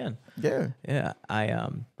try again. Yeah. Yeah.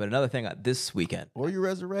 But another thing this weekend. Or you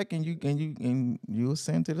resurrect and you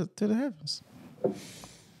ascend to the heavens.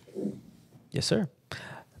 Yes, sir.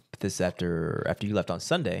 But this after you left on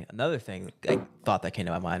Sunday, another thing thought that came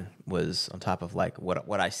to my mind was on top of like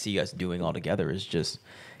what I see us doing all together is just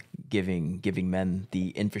giving men the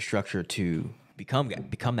infrastructure to become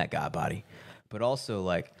that God body, but also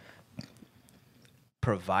like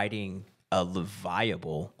providing a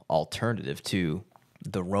viable alternative to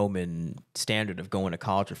the Roman standard of going to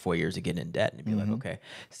college for 4 years and getting in debt and be like, okay,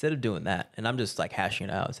 instead of doing that, and I'm just like hashing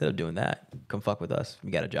it out, instead of doing that, come fuck with us. We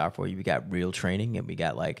got a job for you. We got real training and we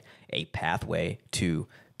got like a pathway to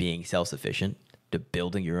being self-sufficient, to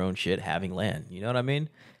building your own shit, having land. You know what I mean?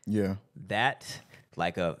 Yeah. That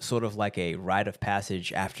like a sort of like a rite of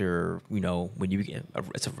passage after, when you begin.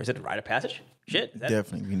 Is it a rite of passage? Shit. Is that,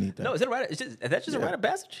 Definitely, we need that. No, is it a rite? Is that just a rite of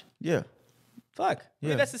passage? Yeah. Fuck. I Yeah.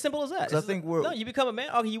 mean, that's as simple as that. 'Cause I It's think like, we're- no, you become a man.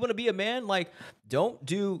 Okay, you want to be a man? Like, don't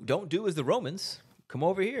do as the Romans. Come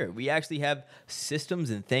over here. We actually have systems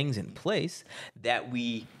and things in place that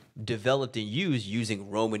we developed and used using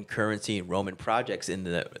Roman currency and Roman projects in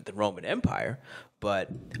the Roman Empire.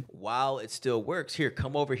 But while it still works, here,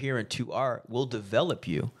 come over here we'll develop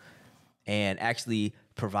you and actually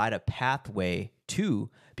provide a pathway to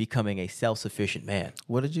becoming a self-sufficient man.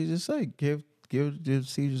 What did you just say? Give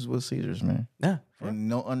Caesar's what's Caesar's, man. Yeah, And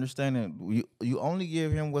no understanding. You only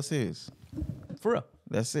give him what's his. for real.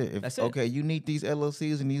 That's it. If, That's it. Okay, you need these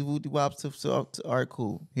LLCs and these woody wops. All right,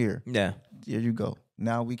 cool. Here you go.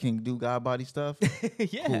 Now we can do God body stuff.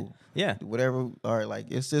 Yeah. Cool. Yeah. Whatever. All right, like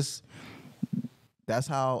it's just that's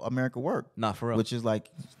how America worked. Nah, for real. Which is like,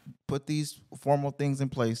 put these formal things in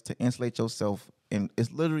place to insulate yourself, and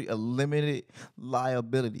it's literally a limited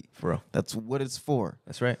liability. For real. That's what it's for.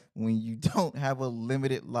 That's right. When you don't have a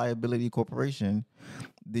limited liability corporation,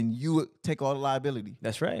 then you would take all the liability.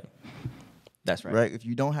 That's right. That's right. Right? If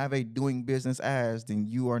you don't have a doing business as, then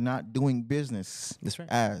you are not doing business. That's right.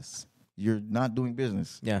 As. You're not doing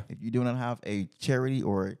business. Yeah. If you do not have a charity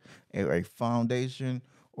or a foundation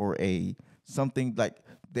or a something like,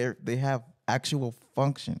 they have actual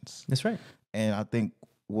functions. That's right. And I think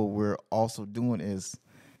what we're also doing is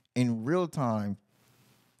in real time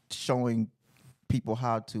showing people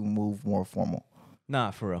how to move more formal.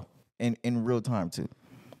 Nah, for real. In real time too.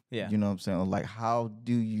 Yeah. You know what I'm saying? Like, how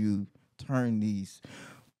do you turn these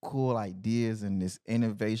cool ideas and this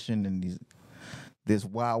innovation and this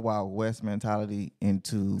wild, wild west mentality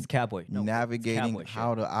into It's cowboy. No, navigating it's cowboy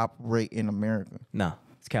how to operate in America? Nah,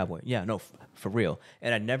 it's cowboy. Yeah, no, for real.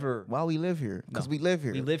 And I never. Why we live here? Because No, we live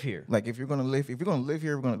here. we live here. Like, if you're gonna live here,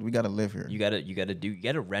 we gotta live here. You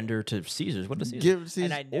gotta render to Caesar's. What does Caesar? Give it to Caesar,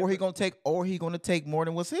 And I or he never- gonna take more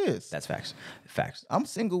than what's his. That's facts. Facts. I'm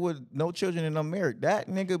single with no children and I'm married. That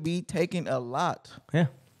nigga be taking a lot. Yeah.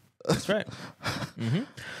 That's right.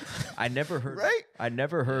 I never heard. Right? I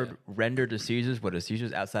never heard render to Caesar's what is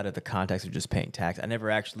Caesar's outside of the context of just paying tax. I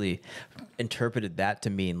never actually interpreted that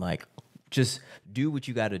to mean like just do what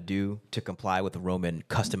you got to do to comply with the Roman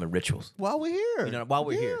custom and rituals. While we're here. You know, while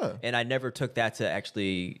we're Yeah. here, and I never took that to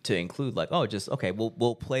actually to include like, oh, just okay,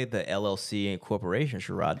 we'll play the LLC and corporation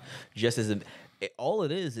charade just as all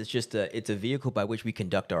it is just it's a vehicle by which we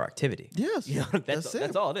conduct our activity. Yes, you know, that's it.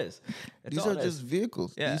 That's all it is. That's These all are it is. just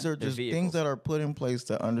vehicles. Yeah, These are they're just vehicles. things that are put in place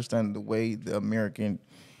to understand the way the American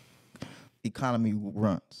economy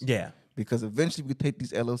runs. Yeah. Because eventually we take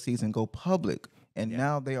these LLCs and go public, and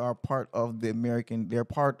now they are part of the American. They're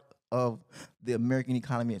part of the American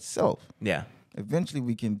economy itself. Yeah. Eventually,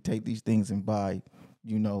 we can take these things and buy,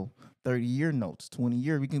 30-year notes,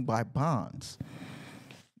 20-year. We can buy bonds.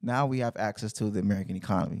 Now we have access to the American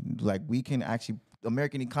economy. Like, we can actually, the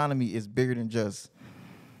American economy is bigger than just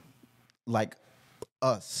like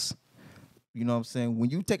us. You know what I'm saying? When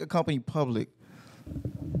you take a company public,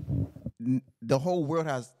 the whole world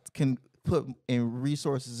can put in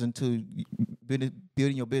resources into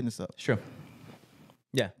building your business up. Sure.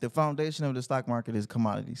 Yeah. The foundation of the stock market is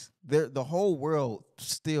commodities. The whole world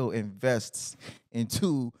still invests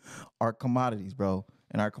into our commodities, bro.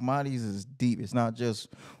 And our commodities is deep. It's not just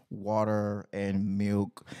water and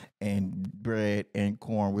milk and bread and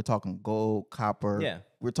corn. We're talking gold, copper. Yeah.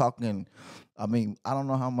 We're talking, I don't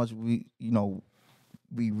know how much we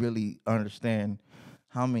really understand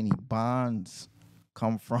how many bonds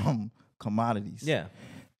come from commodities. Yeah.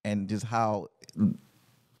 And just how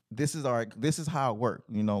this is how it works.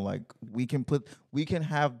 Like, we can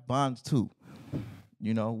have bonds too.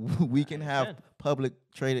 We can have public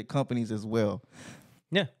traded companies as well.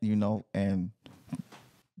 Yeah. And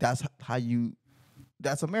that's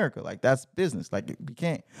that's America. Like, that's business. Like, you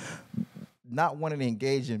can't not wanting to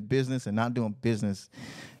engage in business and not doing business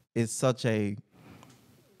is such a,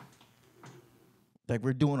 like,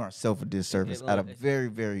 we're doing ourselves a disservice at a very,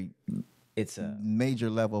 very It's a major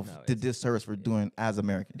level of the disservice we're doing as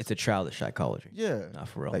Americans. it's a childish psychology. Yeah. Not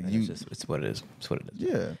for real. Like, man. It's what it is. It's what it is.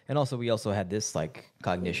 Yeah. And also we also had this like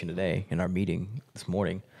cognition today in our meeting this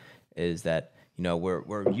morning is that,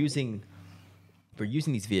 we're using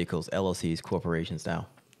these vehicles, LLCs, corporations now,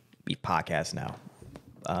 podcasts now.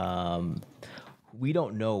 We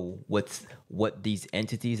don't know what these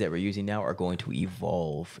entities that we're using now are going to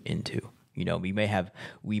evolve into. We may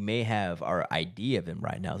have our idea of them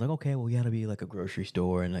right now. It's like, okay, well, we gotta be like a grocery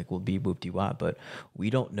store and like we'll be whoop-de-wop, but we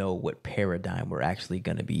don't know what paradigm we're actually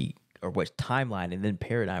gonna be or what timeline and then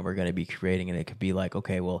paradigm we're gonna be creating. And it could be like,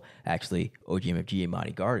 okay, well, actually, OGMFG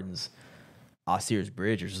Imani Gardens, Asyr's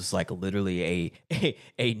Bridge is just like literally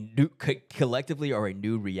a new collectively or a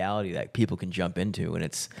new reality that people can jump into, and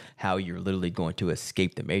it's how you're literally going to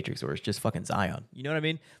escape the matrix, or it's just fucking Zion. You know what I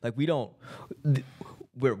mean? Like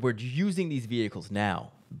we're using these vehicles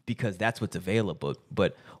now because that's what's available,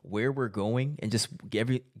 but where we're going and just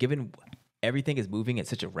given everything is moving at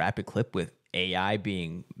such a rapid clip with AI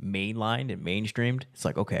being mainlined and mainstreamed, it's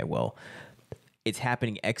like, okay, well, it's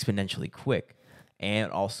happening exponentially quick.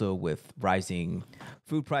 And also with rising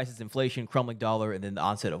food prices, inflation, crumbling dollar, and then the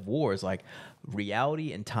onset of wars, like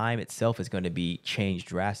reality and time itself is going to be changed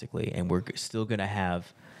drastically. And we're still going to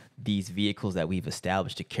have these vehicles that we've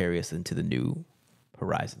established to carry us into the new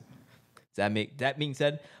horizon. That being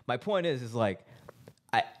said, my point is like,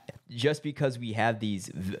 just because we have the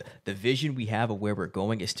vision we have of where we're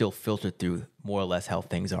going is still filtered through more or less how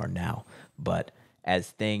things are now. But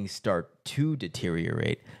as things start to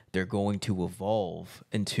deteriorate, they're going to evolve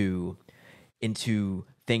into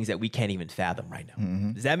things that we can't even fathom right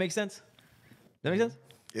now. Does that make sense? Does that make sense?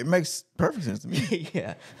 It makes perfect sense to me.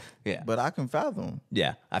 Yeah. Yeah. But I can fathom.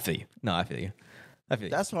 Yeah, I feel you. No, I feel you. I feel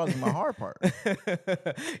you. That's probably my hard part.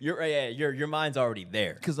 your mind's already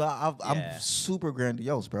there. Because I'm super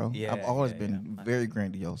grandiose, bro. Yeah, I've always been very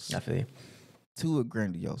grandiose. I feel you. Too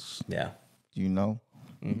grandiose. Yeah. You know?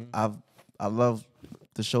 I love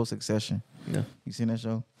the show Succession. Yeah. You seen that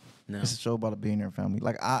show? No. It's a show about a billionaire family.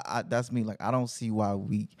 Like I that's me. Like I don't see why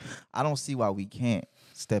we can't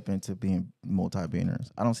step into being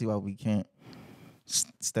multi-billionaires. I don't see why we can't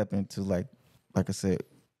step into like I said,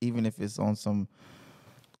 even if it's on some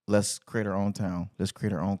let's create our own town, let's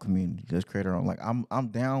create our own community, let's create our own like I'm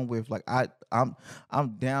down with like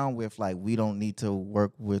I'm down with like we don't need to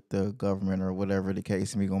work with the government or whatever the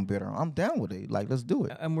case and we gonna build our own. I'm down with it. Like let's do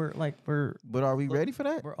it. And But are we ready for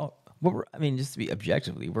that? I mean, just to be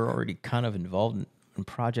objectively, we're already kind of involved in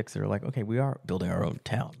projects that are like, okay, we are building our own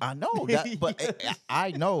town. I know that, but I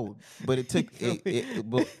know, but it took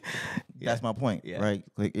but that's my point, right?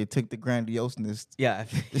 Like it took the grandioseness Yeah.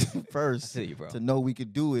 first I feel you, bro. to know we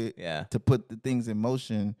could do it, Yeah. to put the things in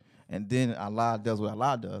motion, and then Allah does what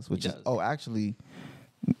Allah does, which is does. actually,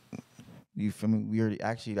 you feel me? We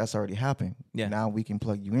already that's already happened. Yeah. Now we can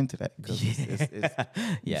plug you into that because it's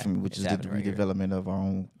you feel me? Which it's is the happening right here. redevelopment of our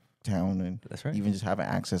own town and That's right. even just having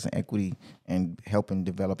access and equity and helping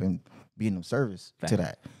develop and being of service to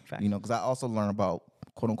that. Facts. You know, because I also learned about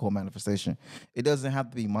quote unquote manifestation. It doesn't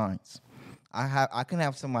have to be mine. I can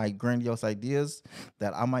have some like grandiose ideas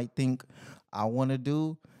that I might think I want to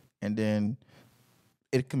do, and then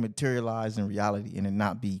it can materialize in reality and it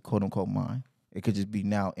not be quote unquote mine. It could just be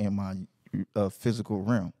now in my physical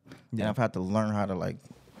realm. And I've had to learn how to like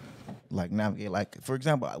navigate. Like for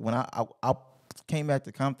example, when I came back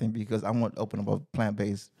to Compton because I wanted to open up a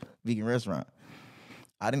plant-based vegan restaurant.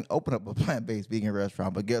 I didn't open up a plant-based vegan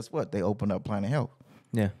restaurant, but guess what? They opened up Planet Health.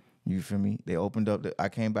 Yeah. You feel me? They opened up. I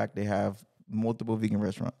came back. They have multiple vegan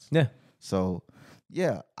restaurants. Yeah. So,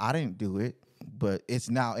 yeah, I didn't do it, but it's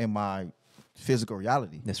now in my physical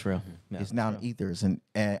reality. That's real. Yeah, It's now in ethers. And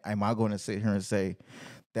am I going to sit here and say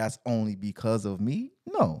that's only because of me?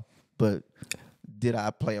 No. But did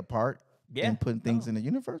I play a part in putting things in the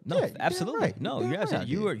universe? No, Yeah, absolutely. right. No, You're you're right.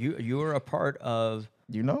 absolutely. You are a part of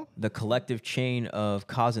the collective chain of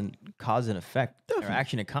cause and effect, or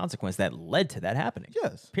action and consequence that led to that happening.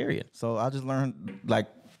 Yes. Period. So I just learned like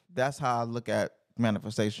that's how I look at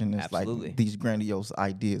manifestation. It's Absolutely. like these grandiose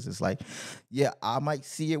ideas. It's like, yeah, I might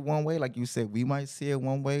see it one way, like you said, we might see it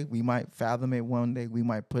one way, we might fathom it one day, we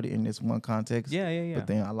might put it in this one context. Yeah. But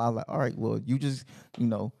then Allah like, all right, well, you just,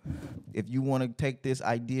 if you want to take this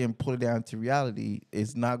idea and pull it down to reality,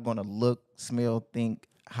 it's not gonna look, smell, think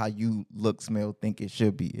how you look, smell, think it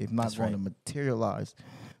should be. It's not going to materialize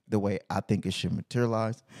the way I think it should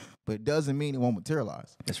materialize. But it doesn't mean it won't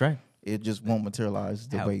materialize. That's right. It just won't materialize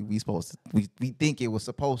the way we supposed to. We think it was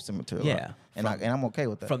supposed to materialize. Yeah. And I'm okay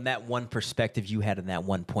with that. From that one perspective you had in that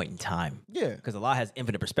one point in time. Yeah. Because Allah has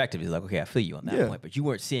infinite perspective. He's like, okay, I feel you on that point, but you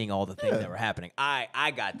weren't seeing all the things that were happening.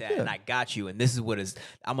 I got that, and I got you, and this is what is.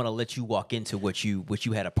 I'm gonna let you walk into what you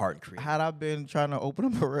had a part in creating. Had I been trying to open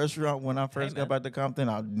up a restaurant when I first got back to Compton,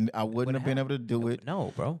 I wouldn't have been able to do it.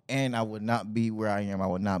 No, bro. And I would not be where I am. I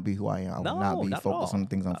would not be who I am. I would not be focused on the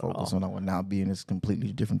things I'm focused on. I would not be in this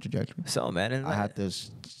completely different trajectory. So, man, and I had to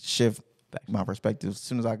shift my perspective as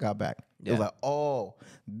soon as I got back. It was like, oh,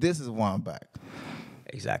 this is why I'm back.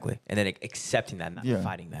 Exactly. And then accepting that, not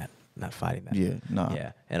fighting that. Not fighting that. Yeah, nah.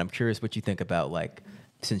 Yeah. And I'm curious what you think about, like,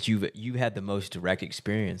 since you've had the most direct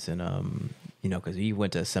experience and because you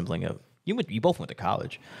went to assembling you both went to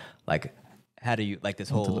college. Like, how do you like this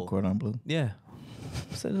whole To the cordon bleu. Yeah.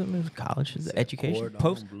 So, college, education,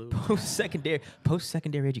 post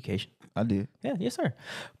secondary education. I did. Yeah, yes, sir.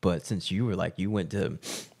 But since you were like, you went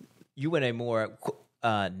a more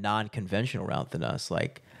non-conventional route than us.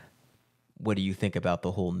 Like, what do you think about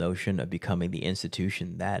the whole notion of becoming the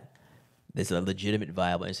institution that is a legitimate,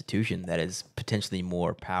 viable institution that is potentially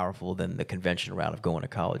more powerful than the conventional route of going to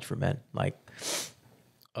college for men? Like,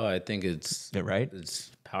 I think it's right.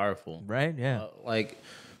 It's powerful, right? Yeah.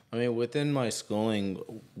 Within my schooling,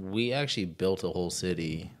 we actually built a whole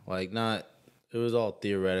city. It was all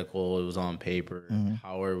theoretical. It was on paper. Mm-hmm.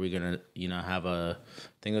 How are we gonna, have I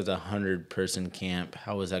think it was 100-person camp.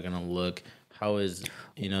 How is that gonna look? How is,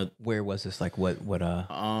 Where was this? Like, what?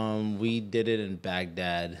 We did it in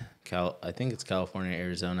Baghdad, I think it's California,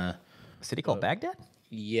 Arizona. A city called Baghdad?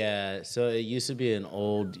 Yeah, so it used to be an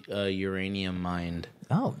old uranium mine.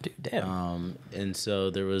 Oh, dude, damn. And so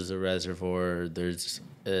there was a reservoir. There's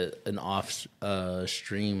an off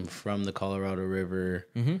stream from the Colorado River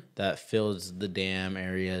that fills the dam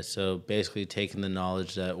area. So basically, taking the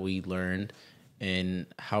knowledge that we learned and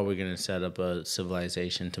how we're going to set up a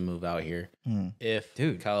civilization to move out here. If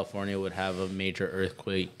California would have a major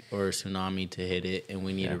earthquake or a tsunami to hit it, and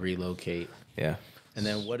we need to relocate. Yeah. And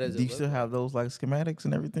then what does Do you it still look have those like schematics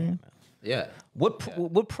and everything? Yeah. What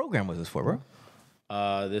program was this for, bro?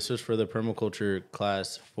 This was for the permaculture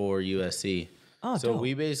class for USC. Oh, so dope.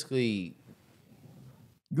 we basically,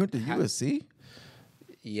 You went to USC?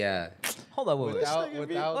 yeah. Hold on, wait.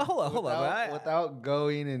 Hold on. Without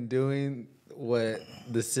going and doing what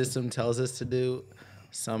the system tells us to do,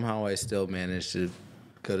 somehow I still managed to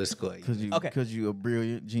go to school. Because you a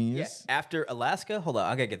brilliant Yeah, genius. after Alaska, hold on,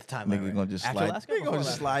 I gotta get the time. Nigga right. gonna just After slide. Alaska, Nigga before gonna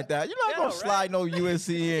just Alaska? slide that. You're not Yeah, gonna right? slide no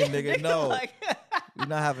USC in, nigga. No. Like, We're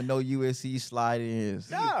not having no USC slide-ins.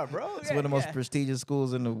 nah, bro. It's one of the most prestigious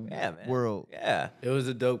schools in the man. world. Yeah. It was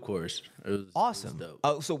a dope course. It was Awesome. dope.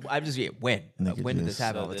 Oh, so I'm just when? Nigga When did this just-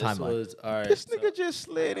 happen So on the this timeline? was all right. This so nigga just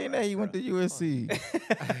slid in there. He went to USC.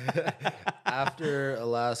 after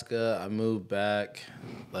Alaska, I moved back.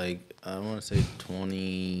 Like I want to say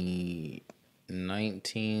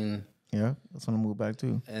 2019. Yeah, that's when I moved back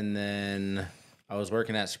too. And then I was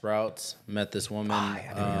working at Sprouts, met this woman,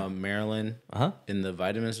 Marilyn, in the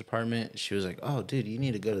vitamins department. She was like, "Oh, dude, you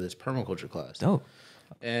need to go to this permaculture class." Dope.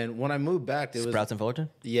 And when I moved back, it was Sprouts and Fullerton?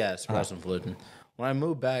 yeah, Sprouts and Fullerton. When I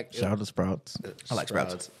moved back, Shout out to Sprouts. I like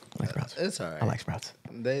Sprouts. I like Sprouts. It's all right. I like Sprouts.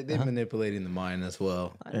 They manipulating the mind as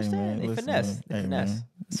well. I understand. man, They listen, finesse. man. They Hey, finesse. man.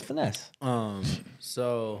 It's finesse.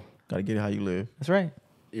 So Gotta get it how you live. That's right.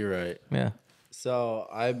 you're right. Yeah. So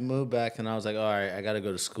I moved back and I was like, all right, I got to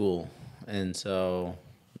go to school. And so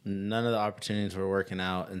none of the opportunities were working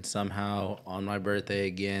out. And somehow on my birthday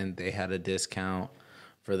again, they had a discount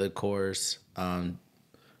for the course. And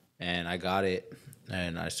I got it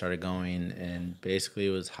and I started going. And basically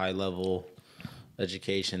it was high level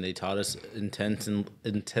education. They taught us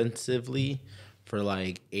intensively for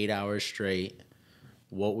like 8 hours straight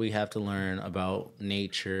what we have to learn about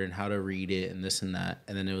nature and how to read it and this and that.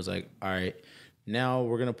 And then it was like, all right, now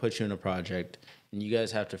we're going to put you in a project and you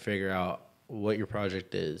guys have to figure out what your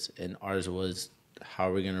project is. And ours was, how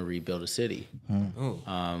are we going to rebuild a city?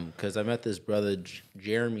 Because I met this brother,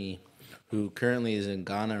 Jeremy, who currently is in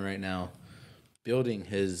Ghana right now, building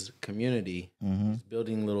his community. He's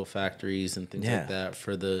building little factories and things like that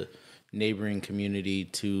for the neighboring community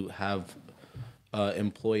to have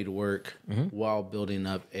employed work while building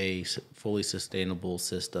up a fully sustainable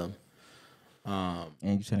system. And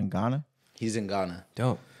you said in Ghana? He's in Ghana.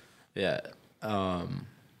 Dope. Yeah.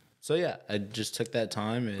 So yeah, I just took that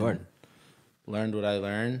time and Gordon. learned what I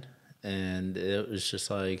learned, and it was just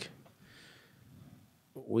like,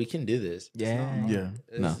 we can do this. Yeah.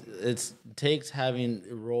 Yeah. It takes having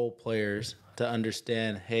role players to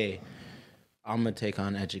understand, hey, I'm gonna take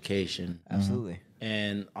on education. Absolutely.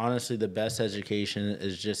 And honestly, the best education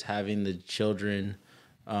is just having the children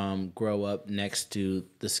grow up next to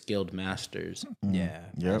the skilled masters. Yeah.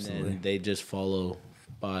 Yep. And they just follow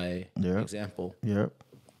by Yep. example Yep.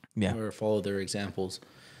 Yeah. or follow their examples.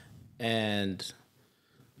 And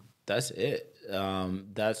that's it.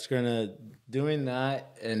 That's gonna doing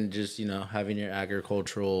that and just, having your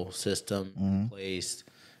agricultural system in place,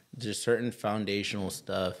 just certain foundational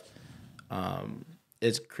stuff.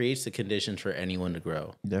 It creates the conditions for anyone to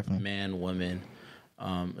grow. Definitely. Man, woman.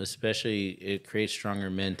 Especially it creates stronger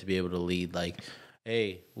men to be able to lead. Like,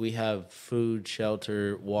 hey, we have food,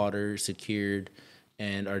 shelter, water secured,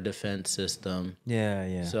 and our defense system. Yeah.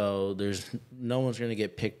 Yeah. So there's no one's gonna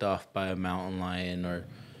get picked off by a mountain lion or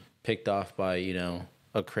picked off by,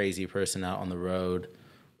 a crazy person out on the road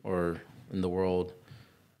or in the world.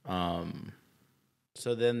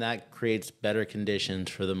 So then that creates better conditions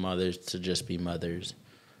for the mothers to just be mothers.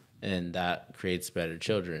 And that creates better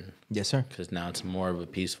children yes, sir. because now it's more of a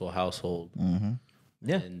peaceful household.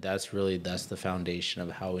 Yeah. And that's the foundation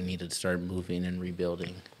of how we need to start moving and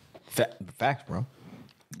rebuilding. Facts, bro.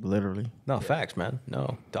 Literally. No, facts, man.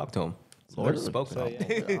 No, talk to him. Lord spoken. So, yeah. I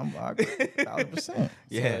agree 1,000%.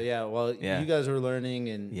 Yeah. So, yeah. Well, Yeah. you guys were learning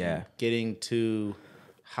and Yeah. getting to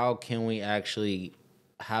how can we actually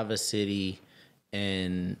have a city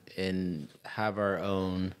and have our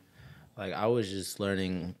own. Like, I was just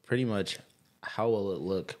learning pretty much how will it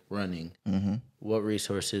look running. What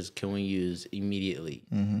resources can we use immediately?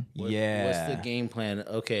 What's the game plan?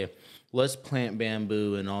 Okay, let's plant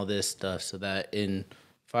bamboo and all this stuff so that in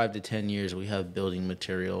 5 to 10 years we have building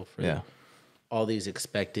material for all these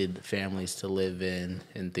expected families to live in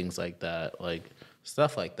and things like that, like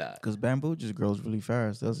stuff like that. Because bamboo just grows really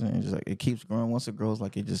fast, doesn't it? Just like it keeps growing. Once it grows,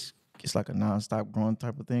 like it's like a non-stop growing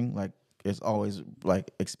type of thing. Like it's always like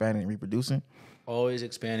expanding and reproducing. Always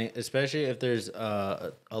expanding, especially if there's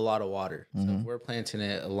a lot of water. So if we're planting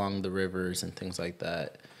it along the rivers and things like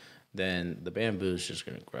that, then the bamboo is just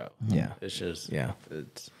gonna grow. Yeah. It's just Yeah.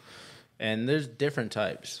 and there's different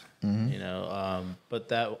types, you know, but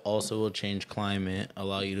that also will change climate,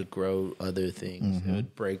 allow you to grow other things. It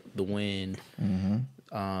would break the wind.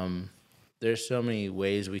 There's so many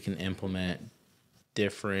ways we can implement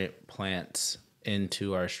different plants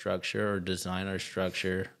into our structure or design our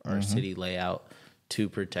structure, our city layout to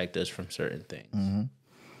protect us from certain things.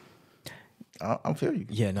 I feel you.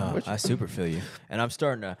 Yeah, no, I super feel you, and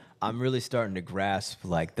I'm really starting to grasp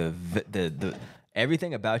like the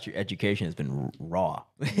everything about your education has been raw.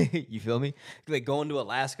 You feel me? Like going to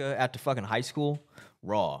Alaska after fucking high school,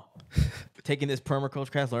 raw. Taking this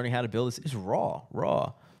permaculture class, learning how to build this, it's raw.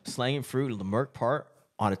 Slanging fruit, the Merc part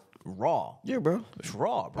on it, raw. Yeah, bro. It's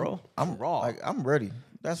raw, bro. I'm raw. Like I'm ready.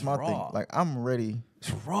 That's my thing. raw. Like I'm ready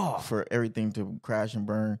It's raw. for everything to crash and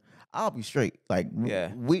burn. I'll be straight. Like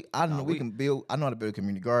Yeah. I know we can build. I know how to build a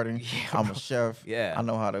community garden. I'm a chef. Yeah. I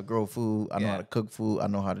know how to grow food. I know how to cook food. I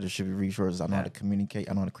know how to distribute resources. I know how to communicate.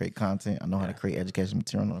 I know how to create content. I know how to create education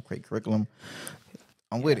material. I know how to create curriculum.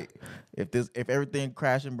 I'm with it. If everything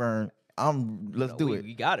crash and burn, let's do it.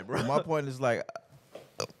 You got it, bro. But my point is like,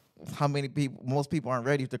 how many people? Most people aren't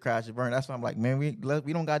ready to crash and burn. That's why I'm like, man, we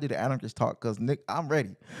don't gotta do the anarchist talk because Nick, I'm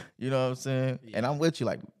ready. You know what I'm saying? Yeah. And I'm with you.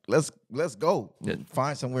 Like, let's go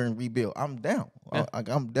find somewhere and rebuild. I'm down. Yeah.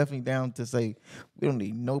 I'm definitely down to say we don't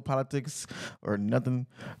need no politics or nothing.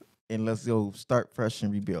 And let's go start fresh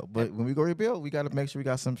and rebuild. But when we go rebuild, we got to make sure we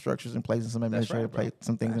got some structures in place and some administrative place,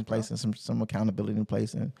 some things in place, and some accountability in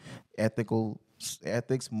place, and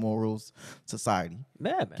ethics, morals, society,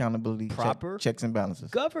 accountability, proper checks and balances,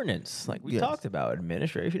 governance, like we talked about,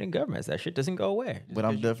 administration and governance. That shit doesn't go away. But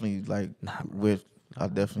I'm definitely like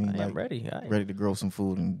I'm ready. Ready to grow some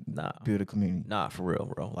food and build a community. Nah, for real,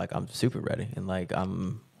 bro. Like I'm super ready, and like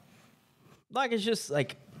it's just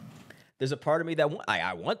like. There's a part of me that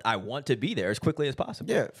I want to be there as quickly as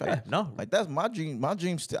possible. Yeah, like that's my dream. My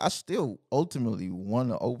dream I still ultimately want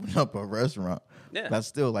to open up a restaurant. Yeah, that's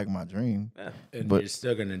still like my dream. Yeah. And you're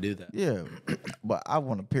still gonna do that. Yeah, but I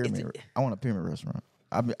want a pyramid. I want a pyramid restaurant.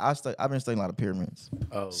 I've been studying a lot of pyramids.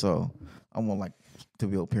 Oh, so I want like to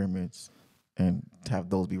build pyramids and to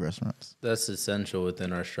have those be restaurants. That's essential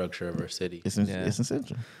within our structure of our city. It's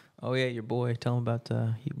essential. Oh yeah, your boy. Tell him about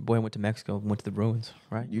your boy went to Mexico, went to the ruins,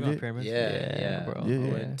 right? You did? Pyramids? Yeah, bro. Yeah. I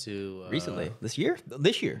went to recently this year.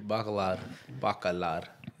 Bacalar.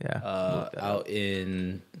 Yeah. Out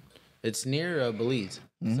in, it's near Belize.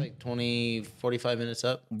 It's like 45 minutes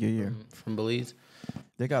up. From Belize.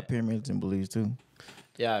 They got pyramids in Belize too.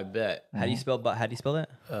 Yeah, I bet. How do you spell that?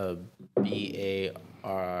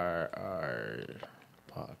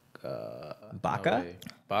 Baca.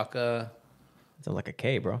 Baca. Sounds like a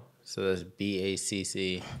K, bro. So that's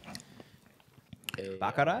BACC.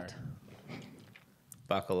 Baccarat?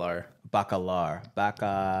 Bacalar.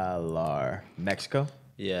 Mexico?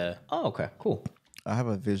 Yeah. Oh, okay. Cool. I have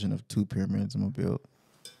a vision of 2 pyramids I'm gonna build.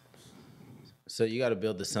 So you got to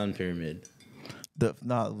build the sun pyramid.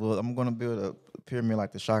 I'm gonna build a pyramid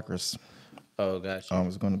like the chakras. Oh, gotcha.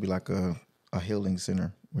 It's gonna be like a healing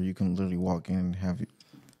center where you can literally walk in and have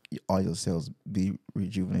all your cells be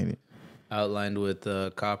rejuvenated. Outlined with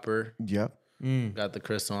copper. Yep. Got the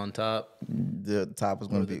crystal on top. The top is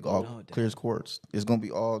going to be all clear as quartz. It's going to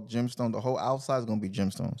be all gemstones. The whole outside is going to be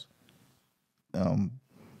gemstones. And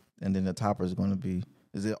then the topper is going to be.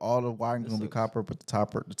 Is it all the wiring is going to be copper, but the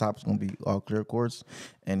top is going to be all clear quartz,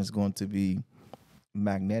 and it's going to be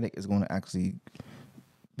magnetic. It's going to actually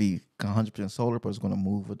be 100% solar, but it's going to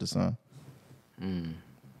move with the sun.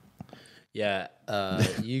 Yeah.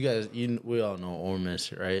 You guys. We all know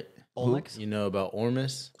Ormus, right? Olmecs? You know about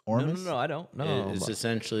Ormus? No, I don't. No. It's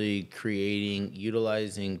essentially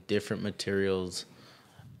utilizing different materials,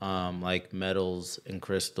 like metals and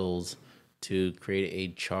crystals, to create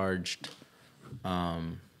a charged. I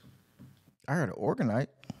heard of orgonite.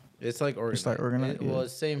 It's like orgonite. It's like orgonite. Well,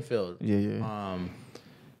 it's same field. Yeah.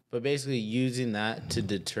 But basically using that to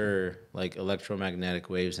deter like electromagnetic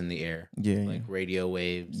waves in the air. Yeah. Like radio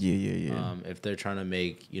waves. Yeah. If they're trying to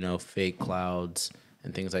make, fake clouds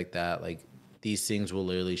and things like that, like these things will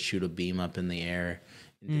literally shoot a beam up in the air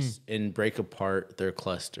and break apart their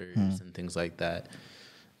clusters and things like that.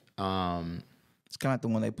 It's kind of like the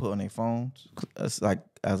one they put on their phones. It's like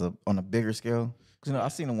on a bigger scale. Cause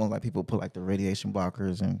I've seen the ones like people put like the radiation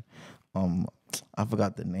blockers and I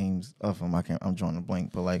forgot the names of them. I'm drawing a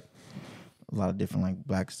blank, but like a lot of different like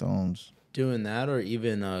black stones. Doing that, or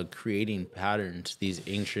even creating patterns, these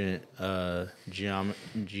ancient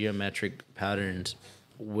geometric patterns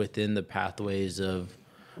within the pathways of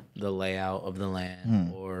the layout of the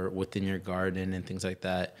land or within your garden and things like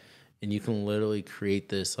that. And you can literally create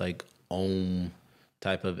this like ohm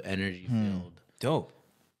type of energy field Dope.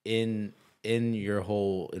 in your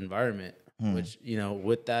whole environment, which, you know,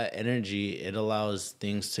 with that energy, it allows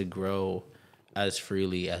things to grow as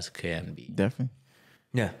freely as can be. Definitely.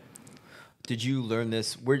 Yeah. Did you learn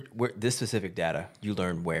this? Where this specific data you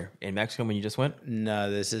learned where? In Mexico when you just went? No,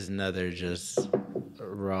 this is another just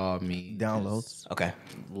raw me. Downloads. Just Okay.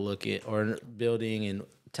 look at or building and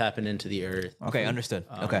tapping into the earth. Okay, understood.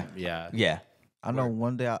 Okay. Yeah. Yeah. I know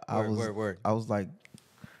one day I Word. was like,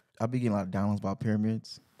 I be getting a lot of downloads about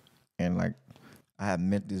pyramids, and like I had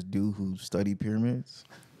met this dude who studied pyramids,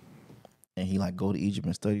 and he like go to Egypt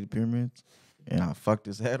and study the pyramids, and I fucked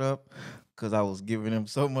his head up because I was giving him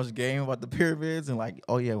so much game about the pyramids and like,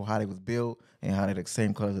 oh yeah, how they was built and how they the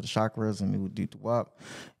same colors of the chakras and it would do the wop,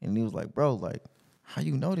 and he was like, bro, like, how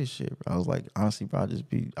you know this shit? Bro? I was like, honestly, bro,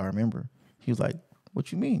 I remember. He was like,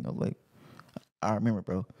 what you mean? I was like, I remember,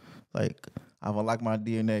 bro. Like, I would like my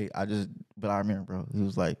DNA. But I remember, bro. He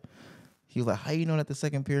was like, how you know that the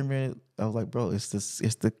second pyramid? I was like, bro, it's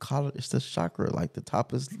the color, it's the chakra. Like the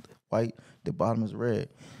top is white, the bottom is red.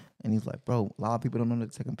 And he's like, bro, a lot of people don't know that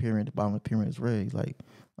the second pyramid, the bottom of the pyramid is red. He's like,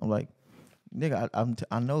 I'm like, nigga,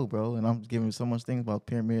 I know, bro. And I'm giving so much things about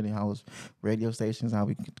pyramid and how it's radio stations, how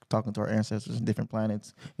we talking to our ancestors in different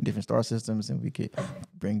planets and different star systems, and we could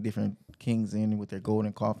bring different kings in with their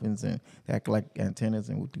golden coffins and they act like antennas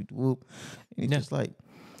and whoop. And he's like,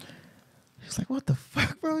 what the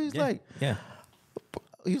fuck, bro? He's like,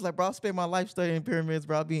 he was like, bro, I spent my life studying pyramids,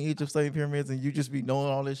 bro. I be in Egypt studying pyramids, and you just be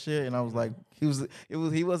knowing all this shit. And I was like, he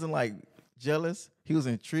wasn't like jealous. He was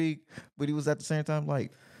intrigued, but he was at the same time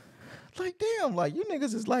like damn, like you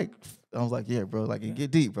niggas is like. I was like, yeah, bro, like it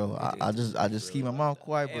get deep, bro. I just keep my mouth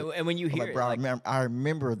quiet. But And when you hear like, bro, I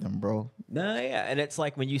remember them, bro. No, yeah, and it's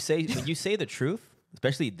like when you say the truth,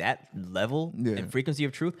 especially that level and frequency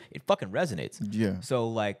of truth, it fucking resonates. Yeah. So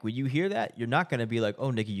like when you hear that, you're not gonna be like,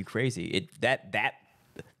 oh, nigga, you crazy.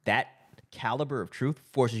 That caliber of truth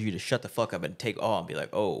forces you to shut the fuck up and take awe and be like,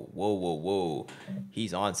 oh, whoa,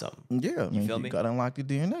 he's on something. Yeah, you feel you me? gotta unlock the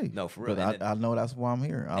DNA. No, for real. But I know that's why I'm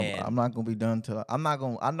here. I'm not gonna be done till I'm not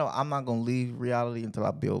gonna leave reality until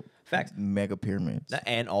I build Facts. mega pyramids.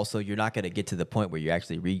 And also, you're not going to get to the point where you're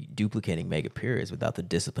actually reduplicating mega periods without the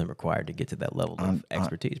discipline required to get to that level of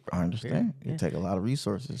expertise, bro. I understand. Yeah. It take a lot of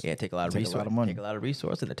resources. Yeah, take a lot of resources. A lot of money. Take a lot of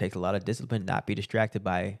resources, and it takes a lot of discipline. Not be distracted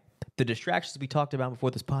by the distractions we talked about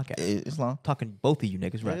before this podcast. Islam. Talking both of you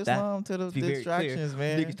niggas, right? Islam to the distractions,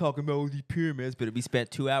 man. Niggas talking about all these pyramids, but we spent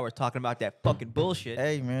 2 hours talking about that fucking bullshit.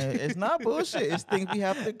 Hey, man, it's not bullshit. It's things we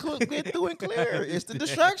have to get through and clear. It's the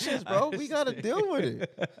distractions, bro. We gotta deal with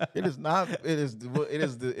it. It is not. It is what we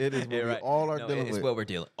all are dealing with. It's what we're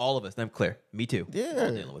dealing. All of us. I'm clear. Me too.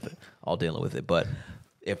 Yeah. All dealing with it. But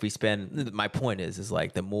if we spend, my point is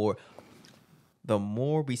like the more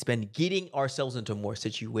we spend getting ourselves into more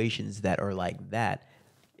situations that are like that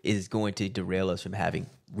is going to derail us from having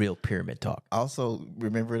real pyramid talk. Also,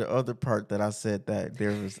 remember the other part that I said that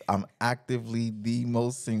I'm actively the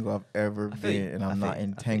most single I've ever been, and I'm not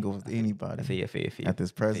entangled with anybody. I feel you. At this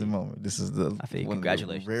present moment, this is one of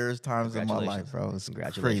the rarest times of my life, bro. It's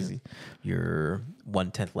crazy. You're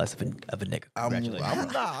 1/10 less of a nigga.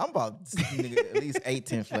 Congratulations. I'm about at least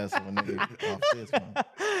 8/10 less of a nigga off this one.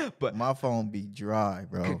 But my phone be dry,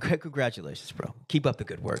 bro. Congratulations, bro. Keep up the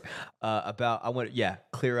good work.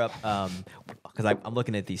 Clear up because I'm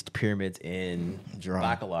looking at these pyramids in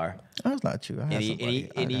Bacalar. That's not true. Any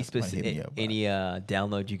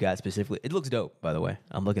download you got specifically? It looks dope, by the way.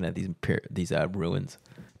 I'm looking at these ruins,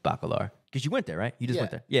 Bacalar, because you went there, right? You just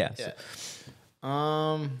went there, yeah.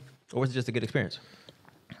 Or was it just a good experience?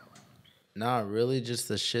 Not really, just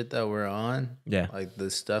the shit that we're on. Yeah, like the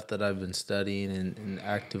stuff that I've been studying and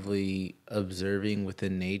actively observing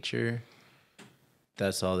within nature.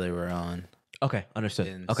 That's all they were on. Okay, understood.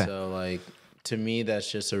 And okay, so like to me, that's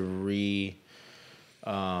just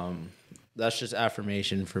that's just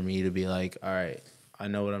affirmation for me to be like, all right, I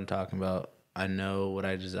know what I'm talking about. I know what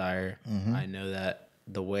I desire. Mm-hmm. I know that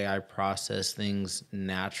the way I process things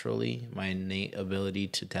naturally, my innate ability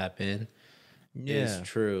to tap in is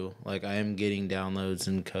true. Like I am getting downloads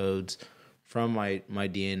and codes from my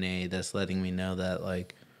DNA that's letting me know that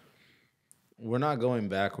like we're not going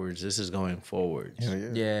backwards. This is going forwards.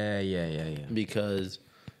 Yeah. Because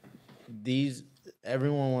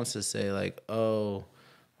everyone wants to say like, oh,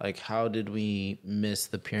 Like, how did we miss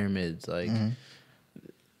the pyramids? Like,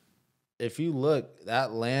 if you look, that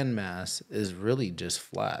landmass is really just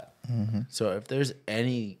flat. So if there's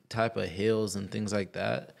any type of hills and things like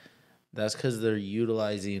that, that's because they're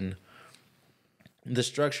utilizing the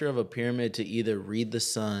structure of a pyramid to either read the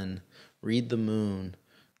sun, read the moon,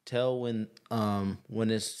 tell when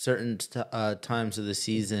it's certain times of the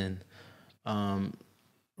season,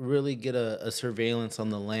 really get a surveillance on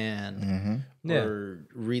the land, or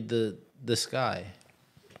read the sky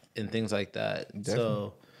and things like that. Definitely.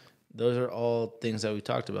 So those are all things that we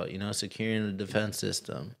talked about, securing the defense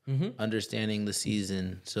system, understanding the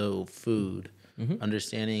season, so food,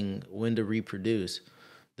 understanding when to reproduce.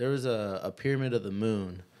 There was a pyramid of the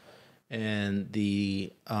moon, and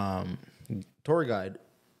the tour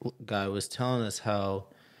guy was telling us how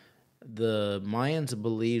the Mayans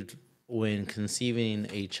believed when conceiving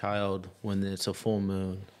a child, when it's a full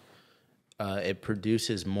moon, it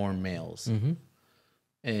produces more males.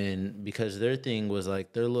 And because their thing was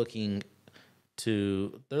like they're looking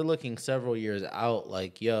several years out,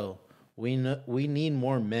 like, yo, we need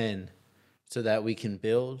more men so that we can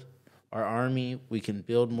build our army, we can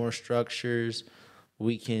build more structures,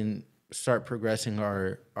 we can start progressing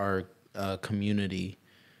our community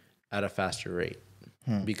at a faster rate.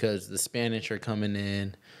 Because the Spanish are coming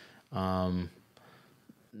in,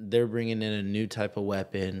 they're bringing in a new type of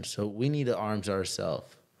weapon, so we need to arms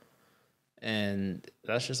ourselves. And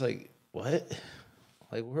that's just like, what?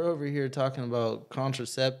 Like, we're over here talking about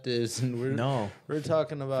contraceptives, and we're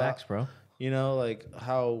talking about Facts, bro. Like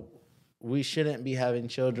how we shouldn't be having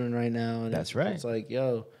children right now. And That's right. It's like,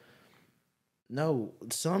 yo, no,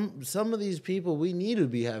 some of these people, we need to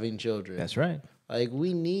be having children. That's right. Like,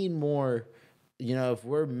 we need more. If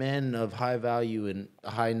we're men of high value and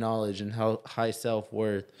high knowledge and high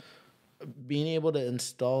self-worth, being able to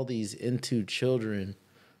install these into children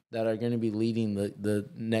that are going to be leading the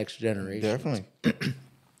next generation. Definitely.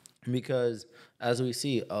 Because as we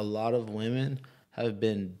see, a lot of women have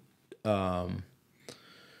been,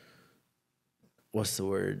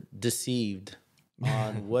 deceived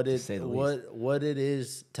on what it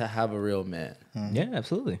is to have a real man. Yeah,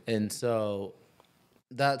 absolutely. And so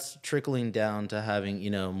that's trickling down to having,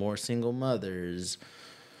 more single mothers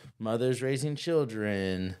raising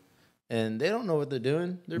children, and they don't know what they're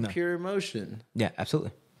doing. They're pure emotion. Yeah,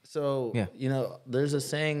 absolutely. So, there's a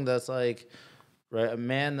saying that's like, right, a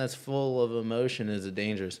man that's full of emotion is a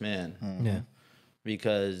dangerous man. Yeah.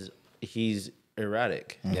 Because he's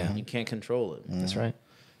erratic. Yeah. You can't control him. That's right.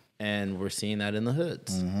 And we're seeing that in the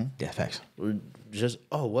hoods. Yeah, facts. We're just,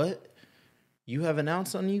 oh, what? You have an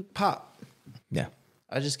ounce on you? Pop. Yeah.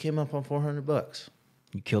 I just came up on $400.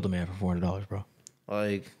 You killed a man for $400, bro.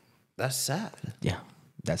 Like, that's sad. Yeah.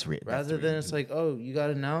 That's real. Rather than it's like, oh, you got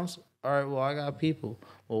an ounce? All right, well, I got people.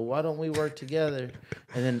 Well, why don't we work together?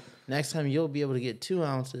 And then next time you'll be able to get 2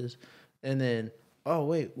 ounces. And then, oh,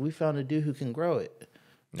 wait, we found a dude who can grow it.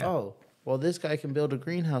 Yeah. Oh, well, this guy can build a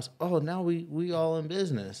greenhouse. Oh, now we all in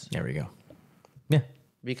business. There we go. Yeah.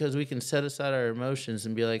 Because we can set aside our emotions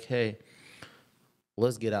and be like, hey,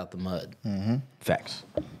 let's get out the mud. Facts.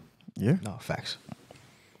 Yeah. No, facts.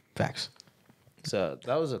 Facts. So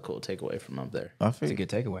that was a cool takeaway from up there. I It's feel a good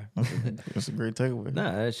takeaway. it's a great takeaway.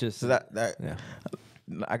 Nah, it's just So that yeah.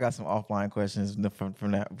 I got some offline questions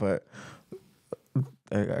from that, but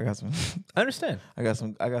I got some. I understand. I got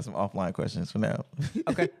some offline questions for now.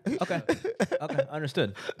 Okay.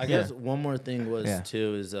 Understood. I guess one more thing was Yeah.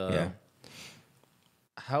 too is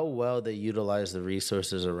how well they utilize the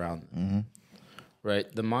resources around them.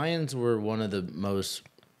 Right, the Mayans were one of the most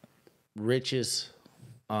richest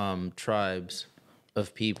tribes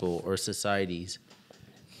of people or societies,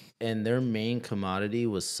 and their main commodity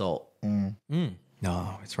was salt.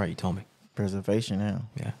 No, it's right. You told me. Preservation now.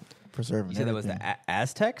 Yeah. Preserving. You said that was everything. the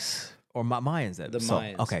Aztecs or Mayans? The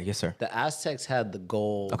Mayans. Okay, yes, sir. The Aztecs had the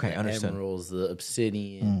gold, Okay, the understood. emeralds, the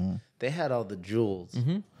obsidian. They had all the jewels.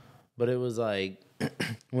 But it was like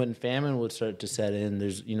when famine would start to set in,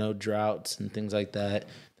 there's, droughts and things like that.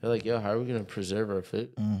 They're like, yo, how are we going to preserve our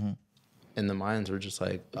food? And the Mayans were just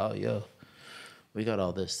like, oh, yo, we got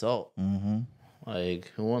all this salt.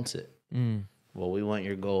 Like, who wants it? Well, we want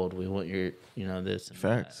your gold. We want your, this and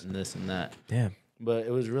Facts. that and this and that. Damn. But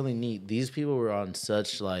it was really neat. These people were on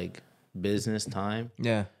such, like, business time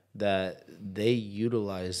Yeah. that they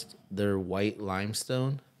utilized their white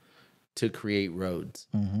limestone to create roads.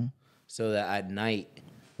 So that at night,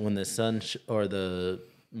 when the sun or the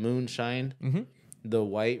moon shined, the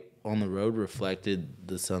white on the road reflected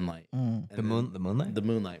the sunlight. And The moonlight? The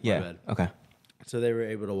moonlight, my Yeah. bad. Okay. So they were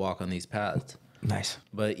able to walk on these paths. Nice.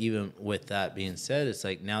 But even with that being said, it's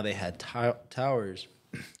like now they had towers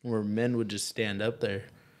where men would just stand up there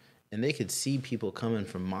and they could see people coming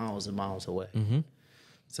from miles and miles away.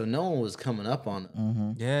 So no one was coming up on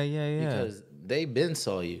them. Yeah. Because they been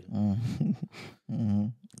saw you.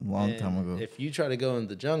 Long time ago. If you try to go in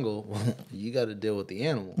the jungle, well, you got to deal with the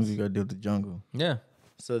animals. You gotta deal with the jungle. Yeah.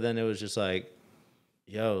 So then it was just like,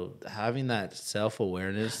 yo, having that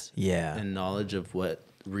self-awareness and knowledge of what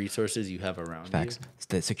resources you have around Facts. you. It's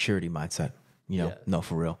the security mindset. You know, no,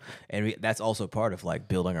 for real. And that's also part of like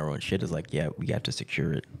building our own shit is like, yeah, we have to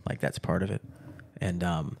secure it. Like that's part of it. And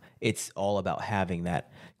it's all about having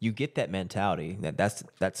that. You get that mentality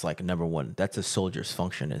that's like number one. That's a soldier's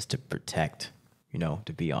function is to protect, you know,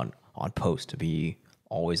 to be on post, to be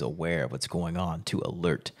always aware of what's going on, to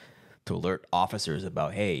alert officers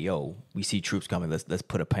about, hey, yo, we see troops coming. Let's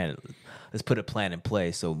put a plan in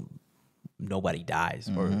place so nobody dies,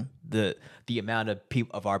 or the amount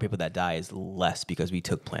of our people that die is less because we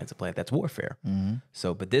took plans to plan. That's warfare.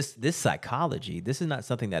 So, but this psychology, this is not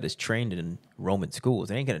something that is trained in Roman schools.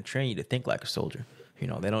 They ain't gonna train you to think like a soldier. You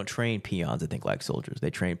know, they don't train peons to think like soldiers. They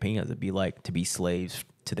train peons to be slaves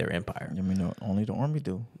to their empire. I mean, no, only the army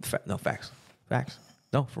do. No, facts.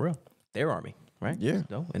 No, for real. Their army, right? Yeah.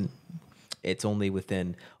 No, and it's only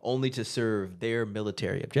to serve their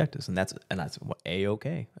military objectives, and that's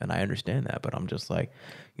A-okay, and I understand that. But I'm just like,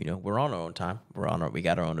 you know, we're on our own time. We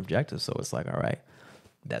got our own objectives, so it's like, all right.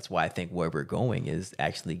 That's why I think where we're going is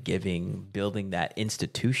actually building that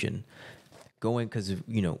institution, because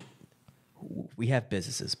you know. We have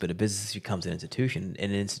businesses, but a business becomes an institution,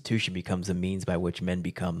 and an institution becomes a means by which men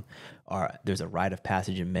there's a rite of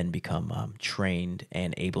passage, and men become trained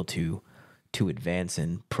and able to advance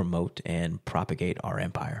and promote and propagate our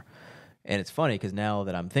empire. And it's funny because now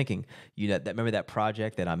that I'm thinking, remember that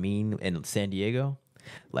project that Amin in San Diego?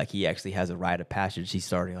 Like he actually has a rite of passage. He's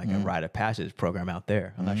starting like a rite of passage program out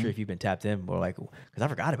there. I'm not sure if you've been tapped in, or like, because I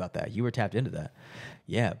forgot about that. You were tapped into that.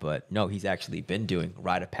 Yeah, but no, he's actually been doing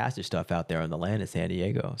rite of passage stuff out there on the land in San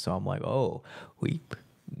Diego. So I'm like, oh,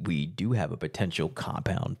 we do have a potential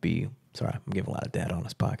compound B. Sorry, I'm giving a lot of data on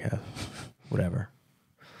this podcast. Whatever.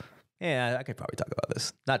 Yeah, I could probably talk about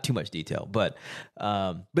this. Not too much detail, but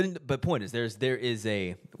point is, there is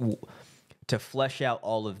to flesh out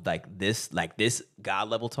all of this God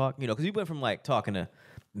level talk, you know, because we went from like talking to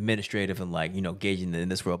administrative and like, you know, gauging in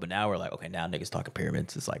this world, but now we're like, okay, now niggas talking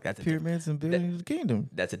pyramids. It's like that's pyramids and building the kingdom.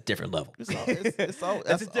 That's a different level. It's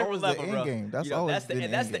That's a different level, the bro. end game. That's you know, always that's the been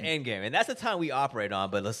and that's the end game, and that's the time we operate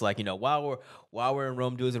on. But it's like, you know, while we're in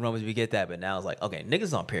Rome, doers and Romans, we get that. But now it's like, okay,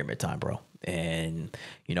 niggas on pyramid time, bro. And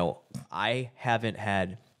you know, I haven't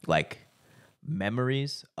had like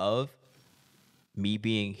memories of me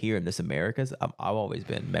being here in this Americas. I've always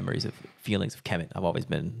been memories of feelings of Kemet. I've always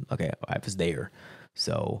been, okay, I was there.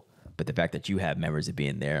 So, but the fact that you have memories of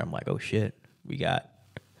being there, I'm like, oh shit, we got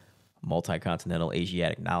multi-continental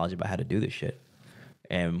Asiatic knowledge about how to do this shit.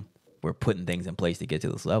 And we're putting things in place to get to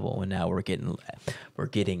this level. And now we're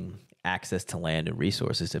getting access to land and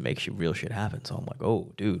resources to make real shit happen. So I'm like,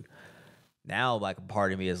 oh, dude. Now, like,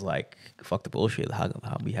 part of me is like, fuck the bullshit. How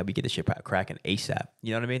we get this shit cracking ASAP?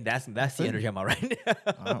 You know what I mean? That's the energy I'm on right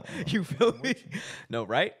now. You feel me? No,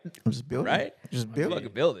 right? I'm just building. Right? Just build. Fucking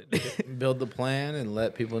build it. Build the plan and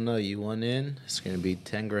let people know you went in. It's gonna be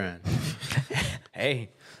 10 grand. Hey,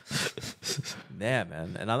 yeah,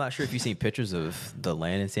 man. And I'm not sure if you've seen pictures of the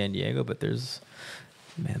land in San Diego, but it's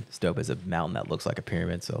dope. It's a mountain that looks like a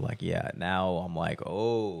pyramid. So like, yeah, now I'm like,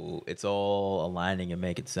 oh, it's all aligning and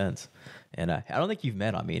making sense. And I don't think you've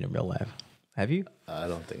met Amin in real life, have you? I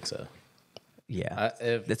don't think so. Yeah,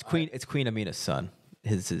 it's Queen Amina's son.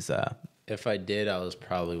 His is. If I did, I was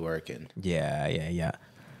probably working. Yeah.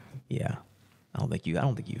 I don't think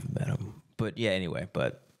you've met him, but yeah. Anyway,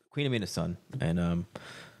 but Queen Amina's son, and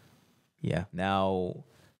yeah. Now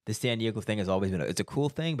the San Diego thing has always been it's a cool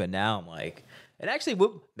thing, but now I'm like. And actually,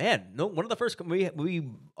 one of the first we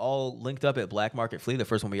all linked up at Black Market Flea. The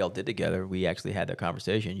first one we all did together, we actually had that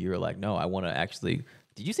conversation. You were like, "No, I want to actually."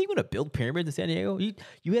 Did you say you want to build pyramids in San Diego?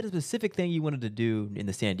 You had a specific thing you wanted to do in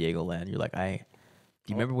the San Diego land. You're like,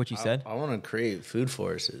 Do you remember what you said? I want to create food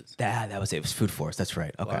forests. That was it. It was food forest. That's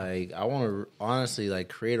right. Okay. Like I want to honestly like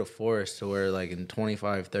create a forest to where like in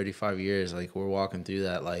 25, 35 years, like we're walking through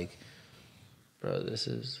that, like, bro, this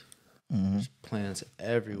is there's plants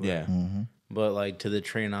everywhere. Yeah. Mm-hmm. But like to the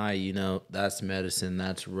trained eye, you know, that's medicine,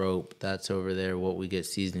 that's rope, that's over there what we get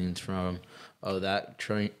seasonings from. Oh, that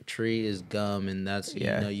tree is gum, and that's you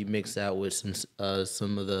know, you mix that with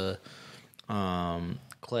some of the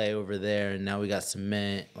clay over there, and now we got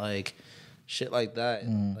cement, like shit like that.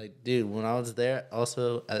 Like, dude, when I was there,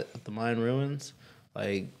 also at the mine ruins,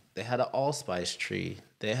 like they had an allspice tree.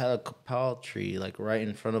 They had a kapal tree like right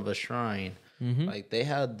in front of a shrine. Like they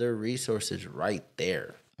had their resources right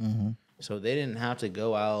there. So they didn't have to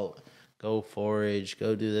go out, go forage,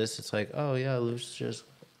 go do this. It's like, oh yeah, let's just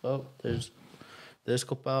there's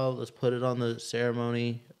kapal. Let's put it on the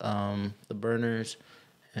ceremony, the burners,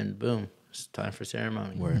 and boom, it's time for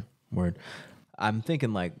ceremony. Word. I'm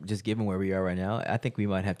thinking like just given where we are right now, I think we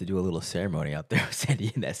might have to do a little ceremony out there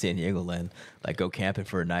in that San Diego land. Like go camping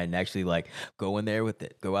for a night and actually like go out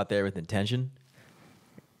there with intention.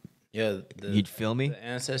 Yeah, You'd feel me? The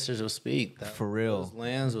ancestors will speak. For real. Those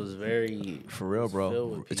lands was very For real,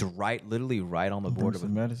 bro. It's literally right on the border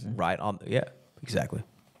some medicine. Right on. Yeah, exactly.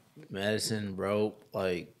 medicine, bro.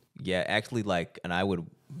 Like, yeah, actually, like, and I would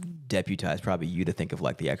deputize probably you to think of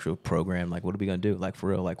like the actual program. Like, what are we gonna do? Like, for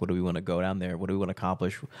real, like, what do we want to go down there? What do we want to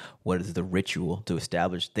accomplish? What is the ritual to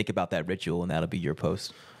establish? Think about that ritual, and that'll be your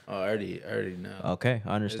post. oh, I already know. Okay,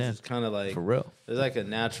 I understand. It's kind of like, for real. There's like a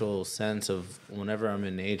natural sense of whenever I'm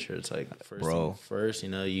in nature, it's like first, you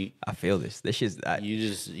know, I feel this. This is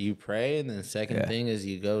you pray, and then second thing is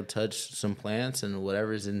you go touch some plants, and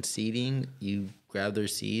whatever's in seeding, you grab their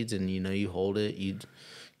seeds, and you hold it. You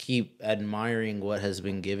keep admiring what has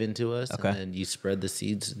been given to us, and then you spread the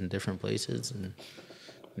seeds in different places, and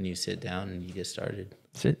when you sit down and you get started.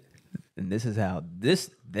 And this is how this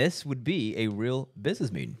would be a real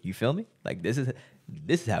business meeting. You feel me? Like this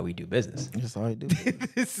is how we do business. That's how I do.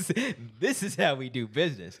 this is how we do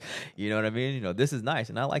business. You know what I mean? You know, this is nice,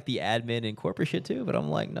 and I like the admin and corporate shit too. But I'm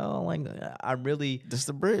like, no, I'm really. This is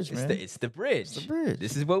the bridge, man. It's the bridge. It's the bridge.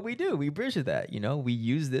 This is what we do. We bridge to that. You know, we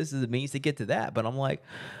use this as a means to get to that. But I'm like,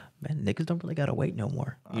 man, niggas don't really gotta wait no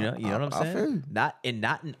more. You know what I'm saying? feel you.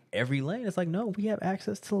 Not in every lane. It's like, no, we have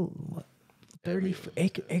access to 30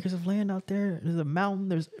 acres of land out there. There's a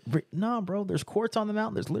mountain. Bro. There's quartz on the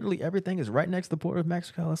mountain. There's literally everything is right next to the border of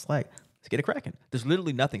Mexico. It's like, let's get it cracking. There's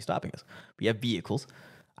literally nothing stopping us. We have vehicles.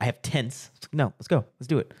 I have tents. No, let's go. Let's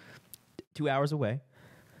do it. 2 hours away.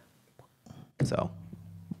 So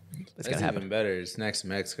it's gonna happen. Even better. It's next to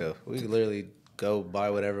Mexico. We could literally go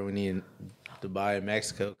buy whatever we need to buy in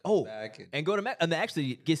Mexico. Oh, back and go to Mexico and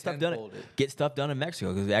actually get stuff done. Get stuff done in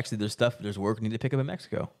Mexico because actually there's work we need to pick up in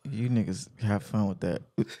Mexico. You niggas have fun with that.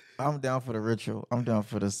 I'm down for the ritual. I'm down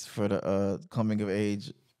for the coming of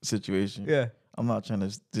age situation. Yeah. I'm not trying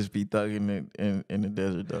to just be thugging in the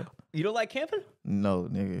desert though. You don't like camping? No,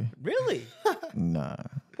 nigga. Really? Nah.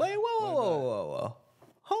 Wait, whoa.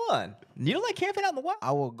 Hold on. You don't like camping out in the wild?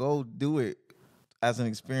 I will go do it as an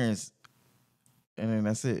experience, and then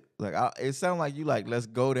that's it. Like, it sounds like you like, let's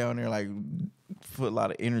go down there, like, put a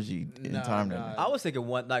lot of energy and time there. I was thinking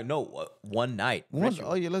one night.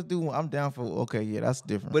 Oh yeah, let's do one. I'm down for. Okay, yeah, that's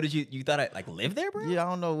different. But did you thought I like live there, bro? Yeah, I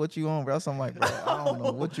don't know what you on, bro. So I'm like, bro, I don't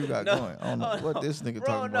know what you got going. I don't know what this nigga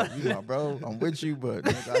talking about. You know, bro, I'm with you, but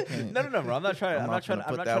nigga, I can't. No, bro. I'm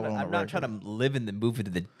not trying to live in the move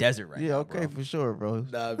into the desert right now. Yeah, okay, for sure, bro.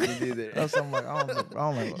 Nah, me neither. That's I'm like, I don't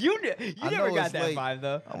know. You never got that vibe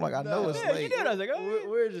though. I'm like, I know it's late. You did. I was like, oh,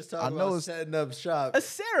 We're just talking about setting up shop. A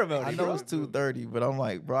ceremony. I know bro. it's 2:30, but I'm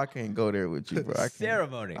like, bro, I can't go there with you, bro. I can't,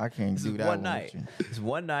 ceremony. I can't do that one night. It's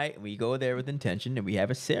one night. We go there with intention, and we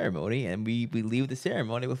have a ceremony, and we leave the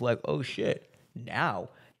ceremony with like, oh shit, now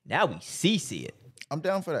we see it. I'm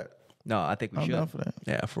down for that. No, I think we should. I'm down for that.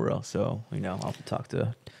 Yeah, for real. So I'll talk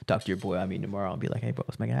to your boy. I mean tomorrow. I'll be like, hey, bro,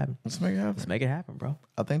 let's make it happen. Let's make it happen, bro.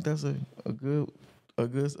 I think that's a good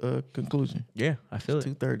conclusion. Yeah, I feel it's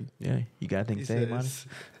it. 2:30. Yeah, you got anything to say, Imani?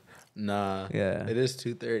 Nah. Yeah. It is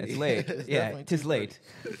 2:30. It's late. It's late.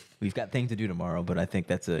 We've got things to do tomorrow, but I think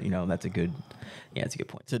that's a good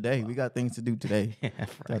point. Today, we got things to do today.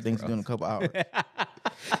 Got things to do in a couple hours. Like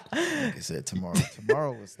I said, tomorrow.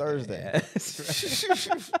 Tomorrow is Thursday. Yeah, that's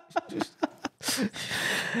right.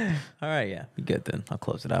 All right, yeah, be good then. I'll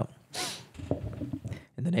close it out.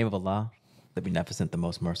 In the name of Allah, the Beneficent, the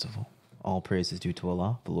Most Merciful. All praise is due to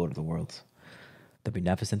Allah, the Lord of the worlds. The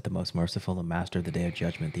Beneficent, the Most Merciful, the Master of the Day of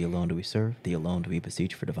Judgment. Thee alone do we serve, thee alone do we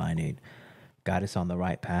beseech for divine aid. Guide us on the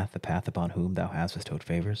right path, the path upon whom thou hast bestowed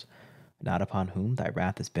favors, not upon whom thy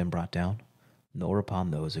wrath has been brought down, nor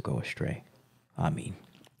upon those who go astray. Amen.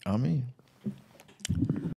 Amen.